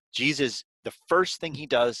Jesus, the first thing he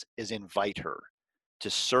does is invite her to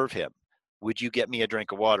serve him. Would you get me a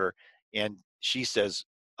drink of water? And she says,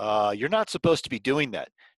 you're not supposed to be doing that.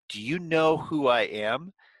 Do you know who I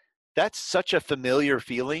am? That's such a familiar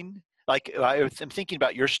feeling. Like I'm thinking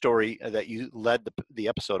about your story that you led the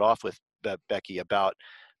episode off with, Becky, about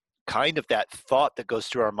kind of that thought that goes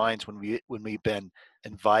through our minds when we've been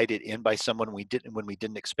invited in by someone when we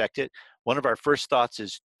didn't expect it. One of our first thoughts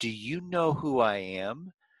is, do you know who I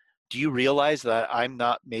am? Do you realize that I'm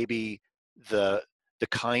not maybe the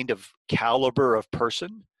kind of caliber of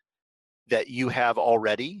person that you have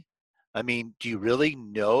already? I mean, do you really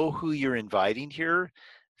know who you're inviting here?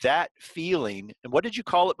 That feeling, and what did you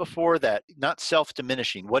call it before that? Not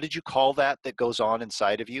self-diminishing. What did you call that goes on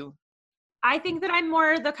inside of you? I think that I'm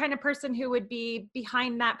more the kind of person who would be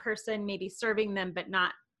behind that person, maybe serving them, but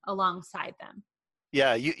not alongside them.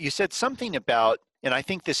 Yeah, you said something about, and I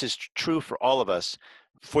think this is true for all of us,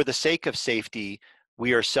 for the sake of safety,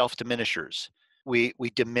 we are self-diminishers. We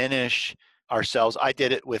diminish ourselves. I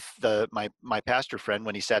did it with my pastor friend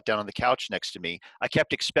when he sat down on the couch next to me. I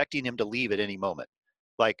kept expecting him to leave at any moment.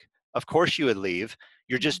 Like, of course you would leave.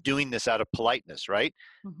 You're just doing this out of politeness, right?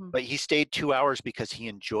 Mhm. But he stayed 2 hours because he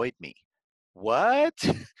enjoyed me. What?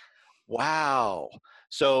 Wow.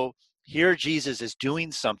 So here Jesus is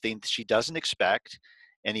doing something she doesn't expect,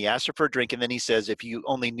 and he asks her for a drink, and then he says, if you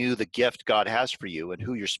only knew the gift God has for you and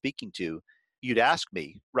who you're speaking to, you'd ask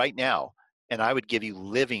me right now, and I would give you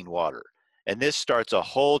living water. And this starts a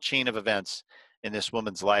whole chain of events in this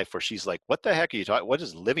woman's life where she's like, what the heck are you talking? What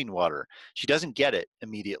is living water? She doesn't get it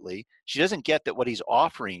immediately. She doesn't get that what he's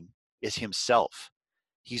offering is himself.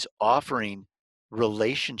 He's offering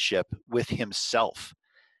relationship with himself.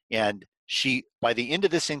 And she, by the end of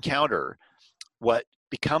this encounter, what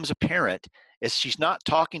becomes apparent is she's not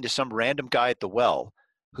talking to some random guy at the well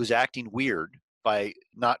who's acting weird by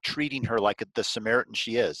not treating her like the Samaritan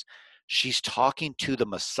she is. She's talking to the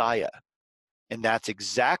Messiah. And that's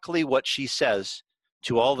exactly what she says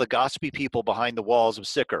to all the gossipy people behind the walls of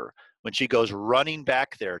Sychar when she goes running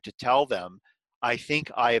back there to tell them, I think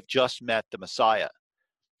I have just met the Messiah,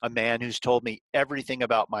 a man who's told me everything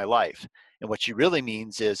about my life. And what she really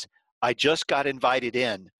means is, I just got invited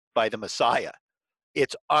in by the Messiah.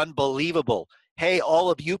 It's unbelievable. Hey, all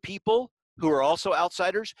of you people who are also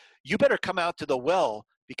outsiders, you better come out to the well,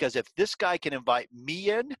 because if this guy can invite me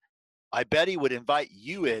in, I bet he would invite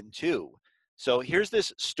you in too. So here's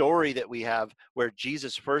this story that we have where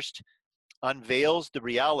Jesus first unveils the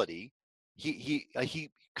reality. He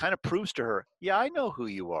kind of proves to her, yeah, I know who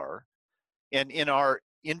you are. And in our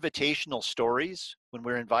invitational stories, when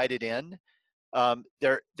we're invited in,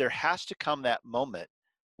 there has to come that moment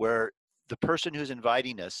where the person who's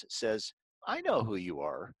inviting us says, I know who you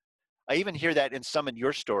are. I even hear that in some of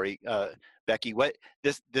your story, Becky. What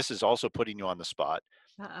this is also putting you on the spot,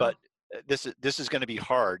 Uh-oh. but this is going to be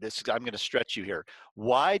hard. I'm going to stretch you here.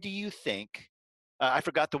 Why do you think? I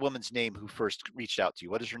forgot the woman's name who first reached out to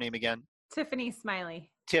you. What is her name again? Tiffany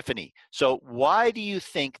Smiley. Tiffany. So why do you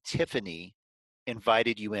think Tiffany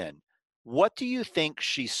invited you in? What do you think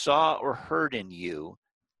she saw or heard in you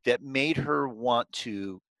that made her want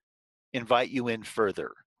to invite you in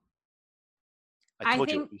further? I I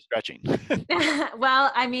told you it think would be stretching.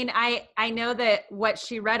 well, I mean, I know that what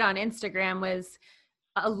she read on Instagram was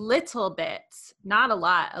a little bit, not a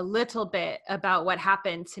lot, a little bit about what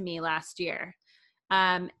happened to me last year.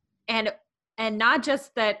 Um, and and not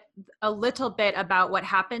just that, a little bit about what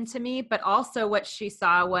happened to me, but also what she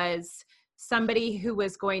saw was somebody who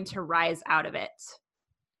was going to rise out of it.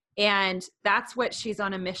 And that's what she's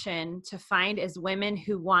on a mission to find, is women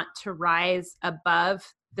who want to rise above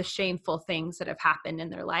the shameful things that have happened in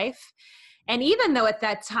their life. And even though at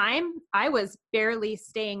that time I was barely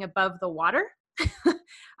staying above the water,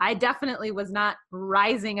 I definitely was not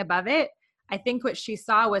rising above it. I think what she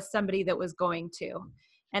saw was somebody that was going to,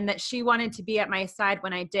 and that she wanted to be at my side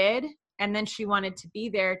when I did. And then she wanted to be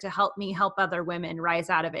there to help me help other women rise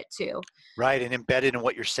out of it too. Right. And embedded in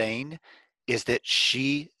what you're saying is that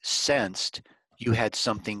she sensed you had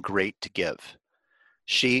something great to give.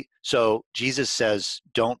 So Jesus says,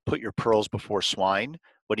 don't put your pearls before swine.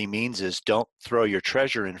 What he means is, don't throw your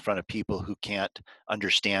treasure in front of people who can't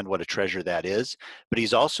understand what a treasure that is. But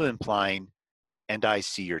he's also implying, and I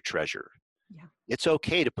see your treasure. Yeah. It's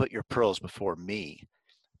okay to put your pearls before me,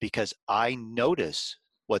 because I notice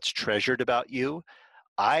what's treasured about you.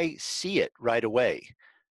 I see it right away.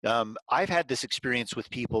 I've had this experience with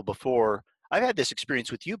people before. I've had this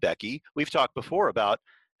experience with you, Becky. We've talked before about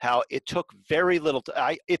how it took very little.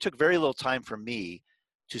 It took very little time for me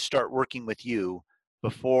to start working with you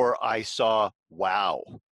before I saw, wow,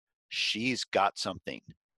 she's got something.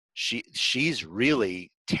 She's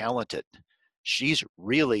really talented. She's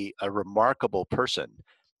really a remarkable person.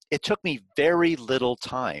 It took me very little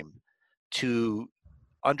time to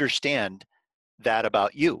understand that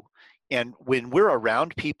about you. And when we're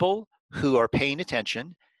around people who are paying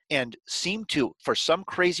attention and seem to, for some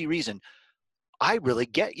crazy reason, I really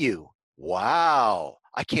get you. Wow.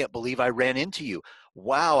 I can't believe I ran into you.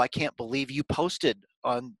 Wow. I can't believe you posted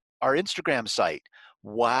on our Instagram site.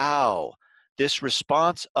 Wow. This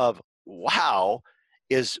response of wow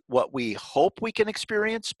is what we hope we can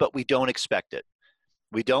experience, but we don't expect it.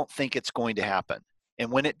 We don't think it's going to happen.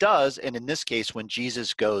 And when it does, and in this case, when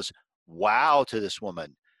Jesus goes, wow, to this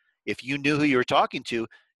woman, if you knew who you were talking to,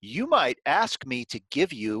 you might ask me to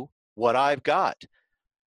give you what I've got.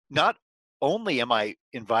 Not only am I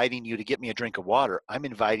inviting you to get me a drink of water, I'm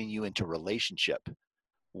inviting you into relationship.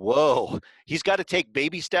 Whoa, he's got to take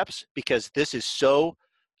baby steps, because this is so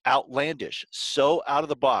outlandish, so out of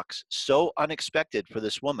the box, so unexpected for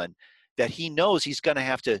this woman. that he knows he's going to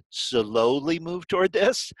have to slowly move toward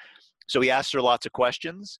this. So he asks her lots of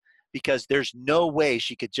questions because there's no way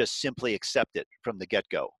she could just simply accept it from the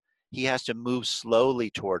get-go. He has to move slowly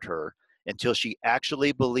toward her until she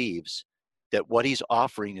actually believes that what he's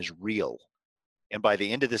offering is real. And by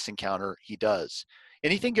the end of this encounter, he does.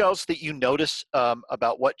 Anything else that you notice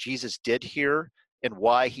about what Jesus did here and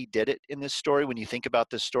why he did it in this story? When you think about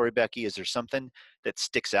this story, Becky, is there something that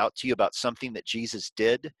sticks out to you about something that Jesus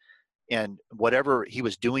did and whatever he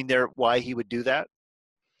was doing there, why he would do that?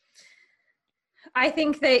 I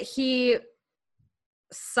think that he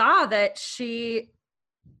saw that she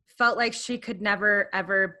felt like she could never,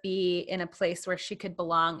 ever be in a place where she could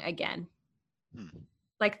belong again.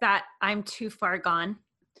 Like that, I'm too far gone.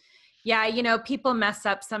 Yeah, people mess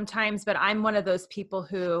up sometimes, but I'm one of those people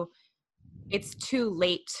who it's too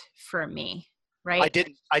late for me, right?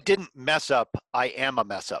 I didn't mess up. I am a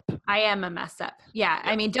mess up. I am a mess up. Yeah.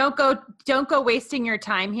 I mean, don't go wasting your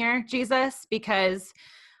time here, Jesus, because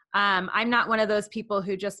I'm not one of those people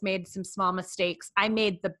who just made some small mistakes. I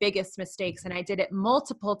made the biggest mistakes and I did it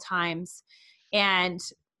multiple times. And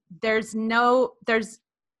there's nothing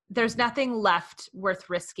left worth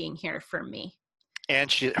risking here for me.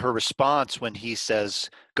 And her response when he says,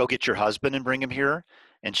 go get your husband and bring him here.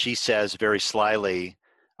 And she says very slyly,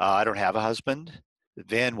 I don't have a husband.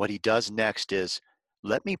 Then what he does next is,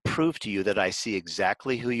 let me prove to you that I see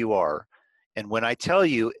exactly who you are. And when I tell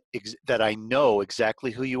you that I know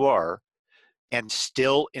exactly who you are and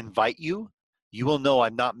still invite you, you will know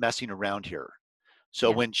I'm not messing around here.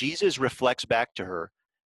 So when Jesus reflects back to her,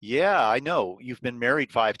 yeah, I know you've been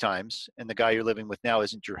married 5 times and the guy you're living with now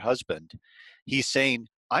isn't your husband. He's saying,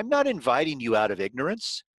 I'm not inviting you out of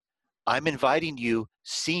ignorance. I'm inviting you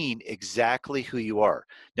seeing exactly who you are.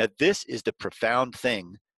 Now, this is the profound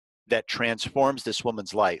thing that transforms this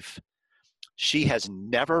woman's life. She has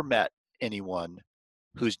never met anyone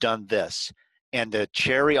who's done this. And the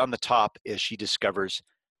cherry on the top is she discovers,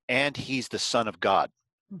 and he's the Son of God.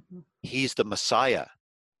 Mm-hmm. He's the Messiah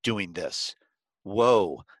doing this.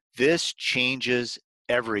 Whoa, this changes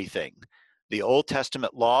everything. The Old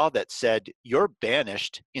Testament law that said you're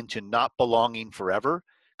banished into not belonging forever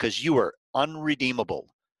because you are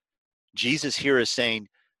unredeemable. Jesus here is saying,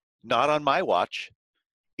 not on my watch.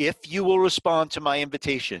 If you will respond to my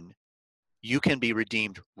invitation, you can be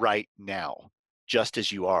redeemed right now, just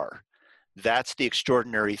as you are. That's the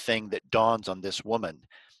extraordinary thing that dawns on this woman.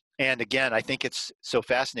 And again, I think it's so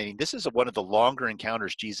fascinating. This is one of the longer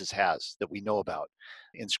encounters Jesus has that we know about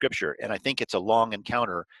in Scripture. And I think it's a long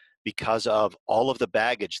encounter because of all of the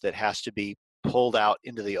baggage that has to be pulled out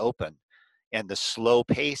into the open and the slow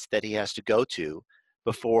pace that he has to go to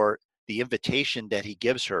before the invitation that he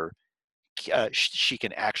gives her, she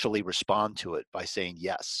can actually respond to it by saying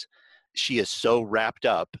yes. She is so wrapped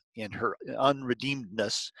up in her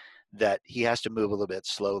unredeemedness that he has to move a little bit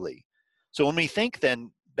slowly. So when we think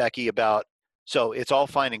then, Becky, about, so it's all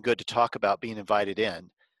fine and good to talk about being invited in,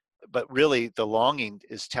 but really the longing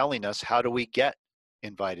is telling us, how do we get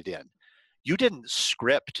invited in? You didn't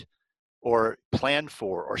script or plan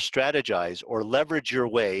for or strategize or leverage your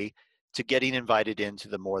way to getting invited into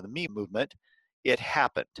the More Than Me movement. It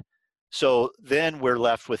happened. So then we're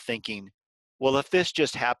left with thinking, well, if this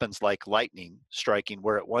just happens like lightning striking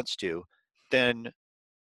where it wants to, then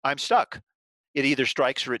I'm stuck. It either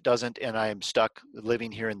strikes or it doesn't, and I'm stuck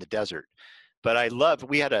living here in the desert. But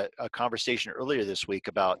we had a conversation earlier this week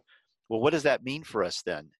about, well, what does that mean for us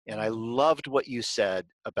then? And I loved what you said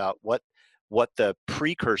about what the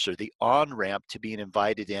precursor, the on-ramp to being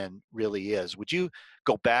invited in really is. Would you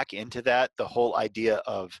go back into that, the whole idea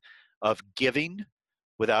of giving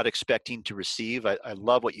without expecting to receive? I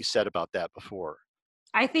love what you said about that before.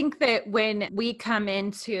 I think that when we come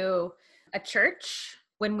into a church,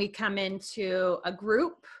 when we come into a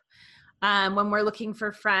group, when we're looking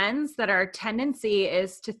for friends, that our tendency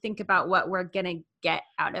is to think about what we're going to get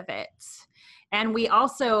out of it. And we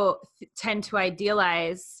also tend to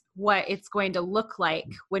idealize what it's going to look like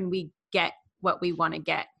when we get what we want to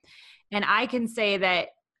get. And I can say that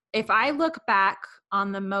if I look back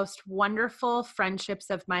on the most wonderful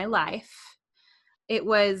friendships of my life, it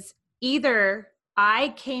was either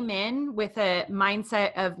I came in with a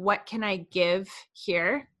mindset of what can I give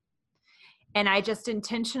here? And I just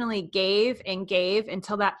intentionally gave and gave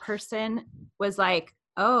until that person was like,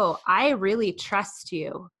 oh, I really trust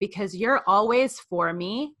you because you're always for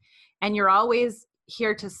me and you're always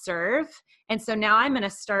here to serve. And so now I'm going to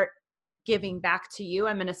start giving back to you.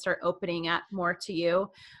 I'm going to start opening up more to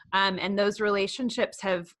you. And those relationships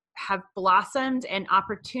have blossomed and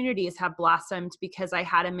opportunities have blossomed because I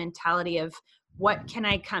had a mentality of what can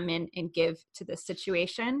I come in and give to this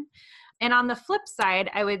situation? And on the flip side,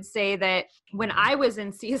 I would say that when I was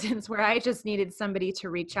in seasons where I just needed somebody to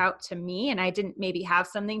reach out to me and I didn't maybe have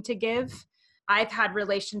something to give, I've had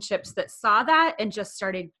relationships that saw that and just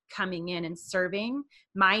started coming in and serving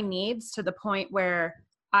my needs to the point where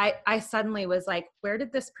I suddenly was like, where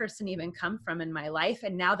did this person even come from in my life?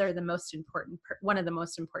 And now they're the most important, one of the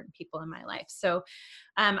most important people in my life. So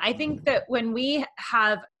I think that when we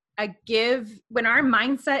have when our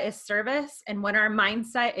mindset is service and when our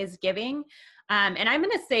mindset is giving, and I'm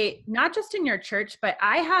going to say, not just in your church, but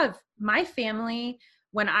I have my family,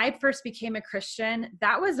 when I first became a Christian,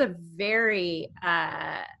 that was a very,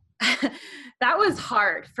 that was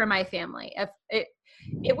hard for my family.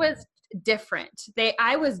 It was different.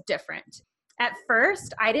 I was different. At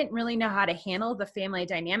first, I didn't really know how to handle the family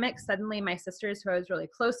dynamic. Suddenly, my sisters, who I was really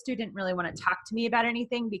close to, didn't really want to talk to me about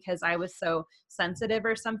anything because I was so sensitive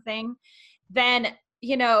or something. Then,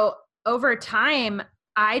 over time,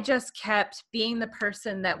 I just kept being the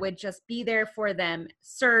person that would just be there for them,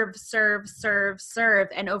 serve, serve, serve, serve.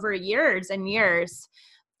 And over years and years,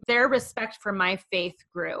 their respect for my faith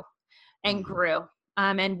grew and grew.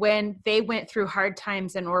 And when they went through hard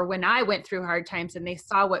times or when I went through hard times and they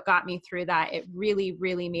saw what got me through that, it really,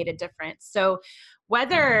 really made a difference. So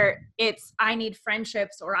whether it's I need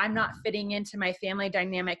friendships or I'm not fitting into my family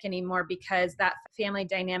dynamic anymore because that family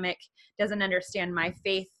dynamic doesn't understand my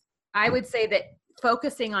faith, I would say that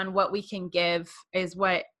focusing on what we can give is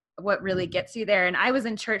what really gets you there. And I was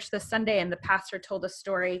in church this Sunday and the pastor told a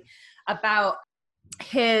story about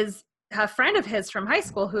a friend of his from high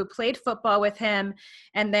school who played football with him.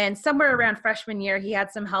 And then somewhere around freshman year, he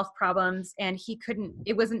had some health problems and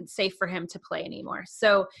it wasn't safe for him to play anymore.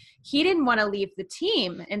 So he didn't want to leave the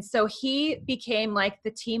team. And so he became like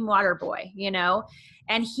the team water boy,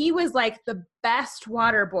 and he was like the best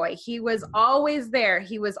water boy. He was always there.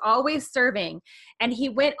 He was always serving. And he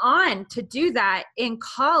went on to do that in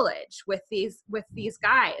college with these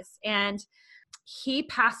guys. And he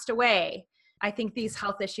passed away. I think these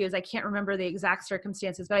health issues, I can't remember the exact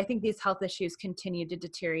circumstances, but I think these health issues continued to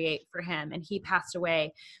deteriorate for him and he passed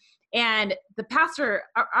away. And the pastor,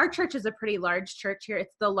 our church is a pretty large church here.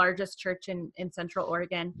 It's the largest church in Central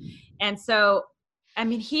Oregon. And so, I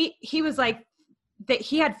mean, he was like, that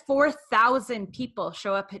he had 4,000 people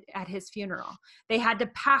show up at his funeral. They had to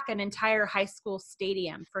pack an entire high school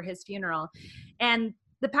stadium for his funeral. And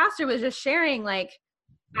the pastor was just sharing like,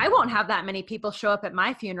 I won't have that many people show up at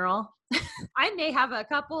my funeral. I may have a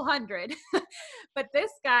couple hundred, but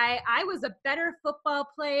this guy, I was a better football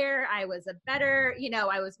player. I was a better,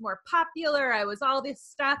 I was more popular. I was all this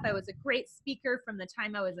stuff. I was a great speaker from the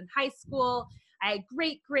time I was in high school. I had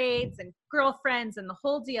great grades and girlfriends and the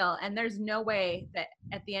whole deal. And there's no way that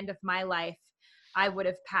at the end of my life, I would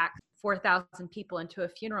have packed 4,000 people into a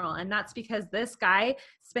funeral. And that's because this guy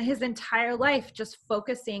spent his entire life just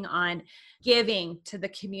focusing on giving to the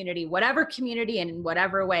community, whatever community and in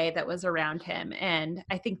whatever way that was around him. And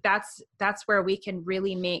I think that's where we can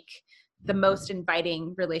really make the most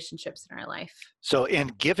inviting relationships in our life. So,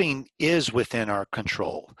 and giving is within our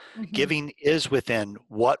control. Mm-hmm. Giving is within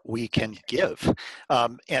what we can give.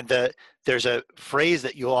 There's a phrase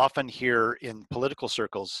that you'll often hear in political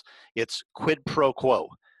circles. It's quid pro quo,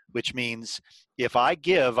 which means if I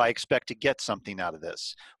give, I expect to get something out of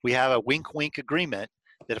this. We have a wink-wink agreement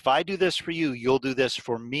that if I do this for you, you'll do this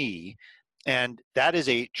for me. And that is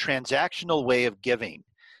a transactional way of giving.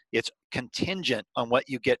 It's contingent on what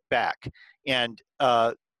you get back. And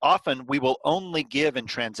often we will only give in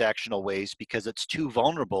transactional ways because it's too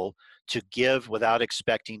vulnerable to give without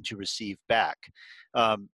expecting to receive back.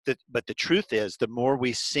 But the truth is, the more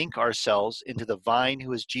we sink ourselves into the vine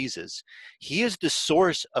who is Jesus, he is the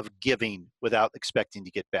source of giving without expecting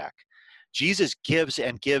to get back. Jesus gives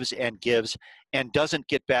and gives and gives and doesn't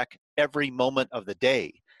get back every moment of the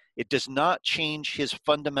day. It does not change his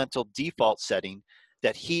fundamental default setting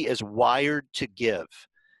that he is wired to give.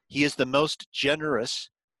 He is the most generous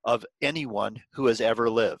of anyone who has ever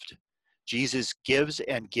lived. Jesus gives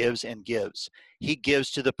and gives and gives. He gives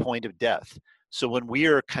to the point of death. So when we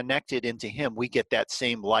are connected into him, we get that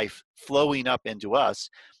same life flowing up into us.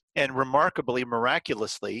 And remarkably,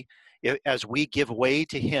 miraculously, as we give way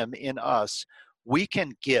to him in us, we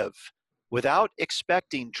can give without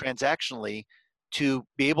expecting transactionally to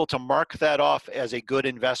be able to mark that off as a good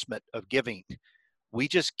investment of giving. We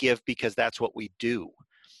just give because that's what we do.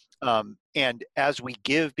 And as we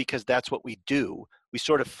give because that's what we do, we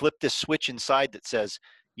sort of flip this switch inside that says,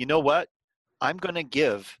 you know what? I'm going to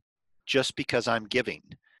give just because I'm giving.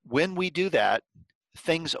 When we do that,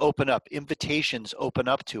 things open up, invitations open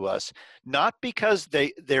up to us, not because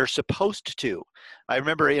they're supposed to. I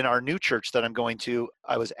remember in our new church that I'm going to,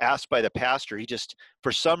 I was asked by the pastor, he just,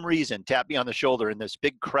 for some reason, tapped me on the shoulder in this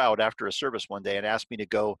big crowd after a service one day and asked me to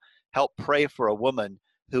go help pray for a woman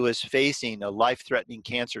who is facing a life-threatening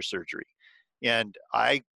cancer surgery. And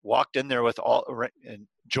I walked in there and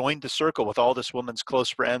joined the circle with all this woman's close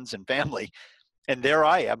friends and family. And there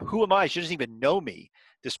I am. Who am I? She doesn't even know me.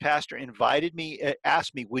 This pastor invited me,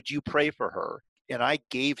 asked me, would you pray for her? And I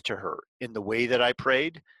gave to her in the way that I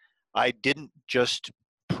prayed. I didn't just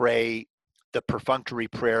pray the perfunctory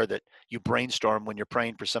prayer that you brainstorm when you're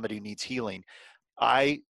praying for somebody who needs healing.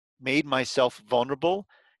 I made myself vulnerable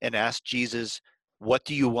and asked Jesus, what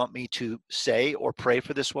do you want me to say or pray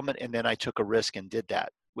for this woman? And then I took a risk and did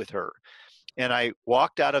that with her. And I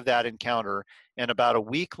walked out of that encounter, and about a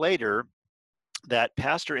week later, that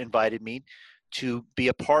pastor invited me to be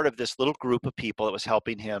a part of this little group of people that was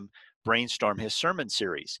helping him brainstorm his sermon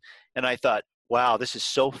series. And I thought, wow, this is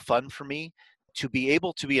so fun for me to be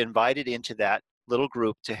able to be invited into that little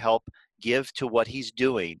group to help give to what he's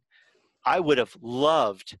doing. I would have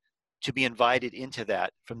loved to be invited into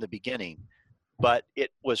that from the beginning, but it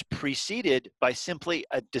was preceded by simply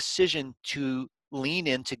a decision to lean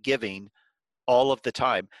into giving all of the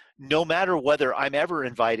time, no matter whether I'm ever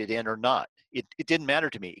invited in or not. It didn't matter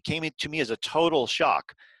to me. It came to me as a total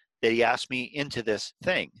shock that he asked me into this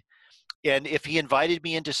thing. And if he invited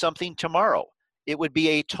me into something tomorrow, it would be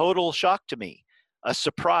a total shock to me, a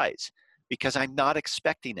surprise, because I'm not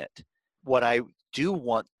expecting it. What I do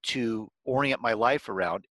want to orient my life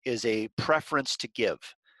around is a preference to give.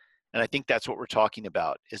 And I think that's what we're talking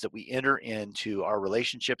about, is that we enter into our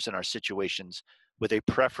relationships and our situations with a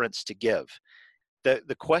preference to give.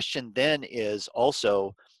 The question then is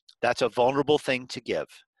also, that's a vulnerable thing to give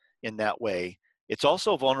in that way. It's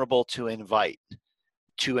also vulnerable to invite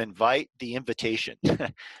the invitation,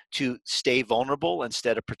 to stay vulnerable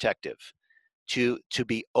instead of protective, to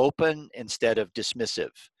be open instead of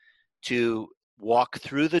dismissive, to walk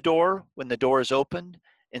through the door when the door is open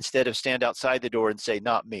instead of stand outside the door and say,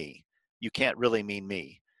 not me. You can't really mean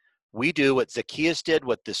me. We do what Zacchaeus did,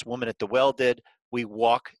 what this woman at the well did. We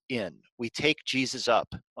walk in. We take Jesus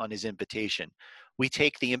up on his invitation. We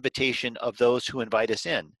take the invitation of those who invite us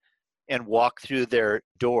in and walk through their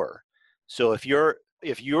door. So if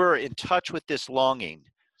you're in touch with this longing,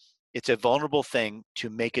 it's a vulnerable thing to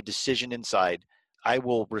make a decision inside. I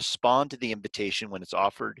will respond to the invitation when it's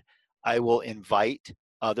offered. I will invite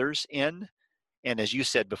others in. And as you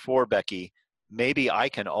said before, Becky, maybe I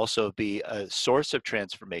can also be a source of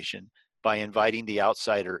transformation by inviting the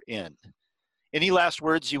outsider in. Any last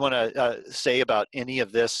words you want to say about any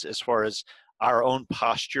of this as far as our own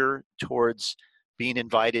posture towards being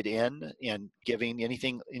invited in and giving?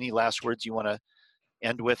 Any last words you want to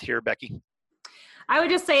end with here, Becky? I would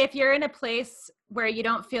just say, if you're in a place where you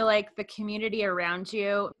don't feel like the community around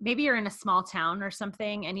you, maybe you're in a small town or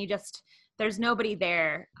something and there's nobody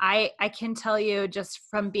there. I can tell you, just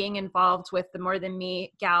from being involved with the More Than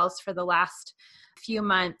Me gals for the last few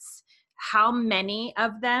months, how many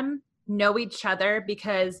of them know each other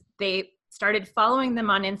because they started following them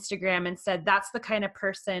on Instagram and said, that's the kind of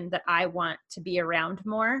person that I want to be around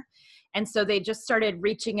more. And so they just started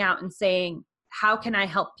reaching out and saying, how can I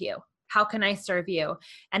help you? How can I serve you?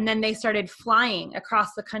 And then they started flying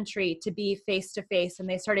across the country to be face to face, and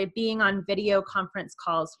they started being on video conference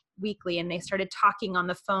calls weekly, and they started talking on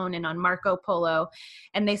the phone and on Marco Polo,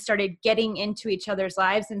 and they started getting into each other's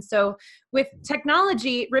lives. And so with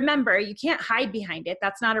technology, remember, you can't hide behind it.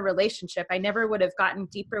 That's not a relationship. I never would have gotten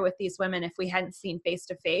deeper with these women if we hadn't seen face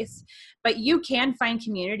to face, but you can find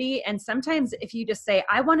community. And sometimes if you just say,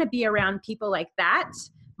 I want to be around people like that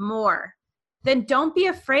more, then don't be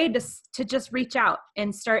afraid to just reach out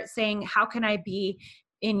and start saying, how can I be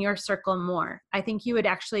in your circle more? I think you would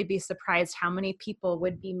actually be surprised how many people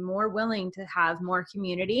would be more willing to have more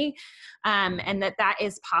community, and that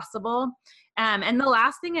is possible. And the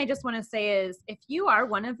last thing I just want to say is, if you are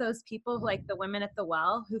one of those people like the women at the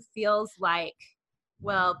well who feels like,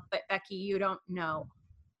 well, but Becky, you don't know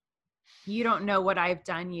what I've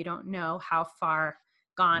done. You don't know how far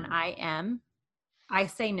gone I am. I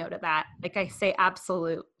say no to that. Like, I say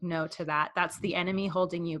absolute no to that. That's the enemy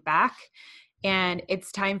holding you back. And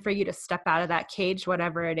it's time for you to step out of that cage,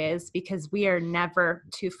 whatever it is, because we are never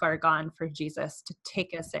too far gone for Jesus to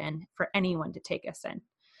take us in, for anyone to take us in.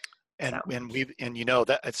 And you know,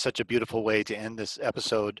 that it's such a beautiful way to end this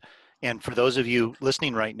episode. And for those of you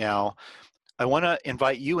listening right now, I want to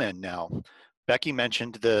invite you in now. Becky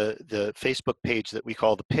mentioned the Facebook page that we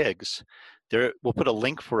call the Pigs. We'll put a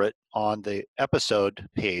link for it on the episode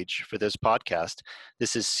page for this podcast.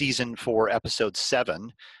 This is season 4, episode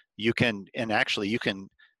 7. You can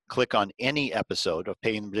click on any episode of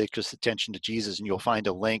Paying Ridiculous Attention to Jesus, and you'll find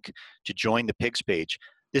a link to join the Pigs page.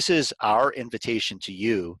 This is our invitation to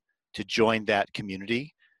you to join that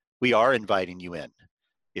community. We are inviting you in.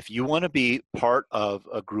 If you want to be part of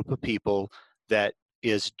a group of people that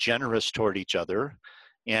is generous toward each other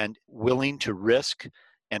and willing to risk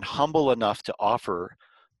and humble enough to offer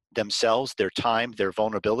themselves, their time, their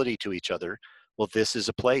vulnerability to each other, well, this is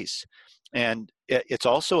a place. And it's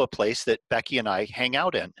also a place that Becky and I hang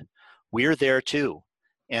out in. We're there too.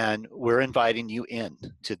 And we're inviting you in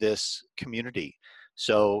to this community.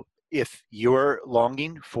 So if you're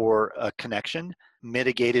longing for a connection,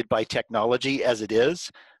 mitigated by technology as it is,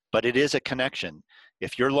 but it is a connection.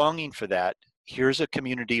 If you're longing for that, here's a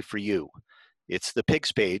community for you. It's the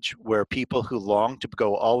Pigs page, where people who long to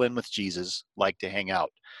go all in with Jesus like to hang out.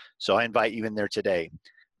 So I invite you in there today.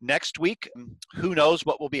 Next week, who knows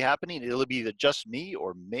what will be happening? It'll be either just me,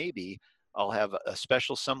 or maybe I'll have a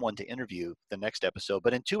special someone to interview the next episode.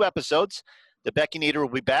 But in 2 episodes, the Beckinator will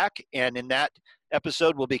be back. And in that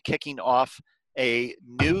episode, we'll be kicking off a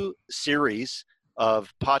new series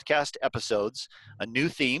of podcast episodes, a new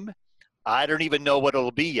theme. I don't even know what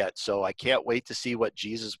it'll be yet, so I can't wait to see what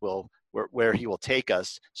Jesus where he will take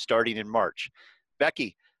us starting in March.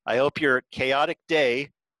 Becky, I hope your chaotic day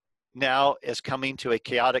now is coming to a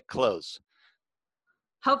chaotic close.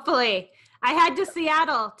 Hopefully. I head to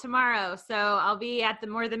Seattle tomorrow, so I'll be at the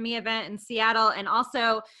More Than Me event in Seattle. And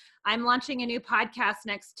also, I'm launching a new podcast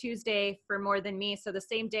next Tuesday for More Than Me. So the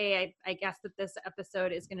same day, I guess, that this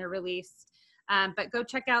episode is going to release. But go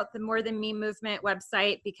check out the More Than Me movement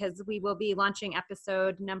website, because we will be launching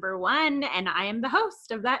episode number 1, and I am the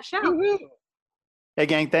host of that show. Woo-hoo. Hey,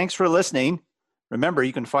 gang, thanks for listening. Remember,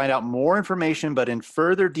 you can find out more information, but in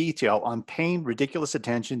further detail, on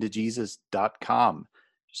payingridiculousattentiontojesus.com.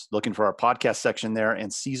 Just looking for our podcast section there,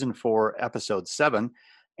 and season 4, episode 7.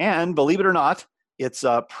 And believe it or not, it's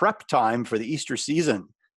prep time for the Easter season.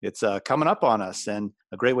 It's coming up on us, and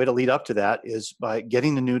a great way to lead up to that is by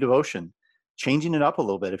getting a new devotion. Changing it up a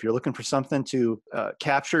little bit. If you're looking for something to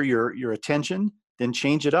capture your attention, then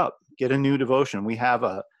change it up. Get a new devotion. We have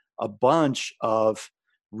a bunch of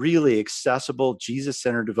really accessible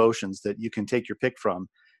Jesus-centered devotions that you can take your pick from,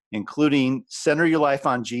 including Center Your Life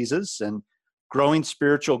on Jesus and Growing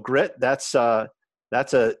Spiritual Grit. That's a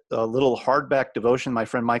little hardback devotion my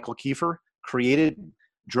friend Michael Kiefer created,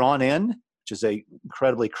 Drawn In, which is a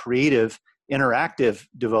incredibly creative, interactive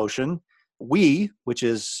devotion. Which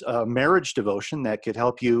is a marriage devotion that could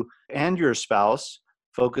help you and your spouse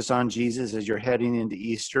focus on Jesus as you're heading into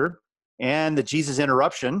Easter. And the Jesus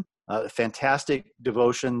Interruption, a fantastic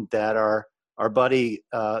devotion that our buddy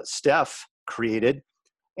Steph created.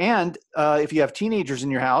 And if you have teenagers in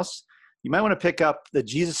your house, you might want to pick up the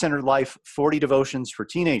Jesus-Centered Life 40 Devotions for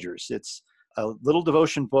Teenagers. It's a little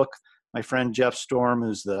devotion book. My friend Jeff Storm,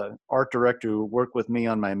 who's the art director who worked with me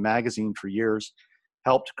on my magazine for years,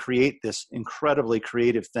 helped create this incredibly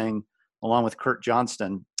creative thing along with Kurt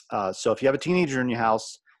Johnston. So if you have a teenager in your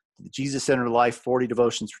house, the Jesus-Centered Life 40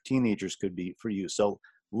 Devotions for Teenagers could be for you. So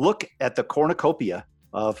look at the cornucopia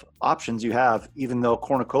of options you have, even though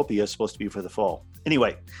cornucopia is supposed to be for the fall.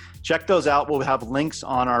 Anyway, check those out. We'll have links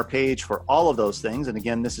on our page for all of those things. And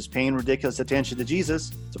again, this is Paying Ridiculous Attention to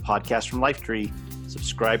Jesus. It's a podcast from Lifetree.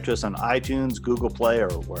 Subscribe to us on iTunes, Google Play, or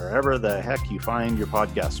wherever the heck you find your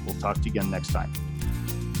podcasts. We'll talk to you again next time.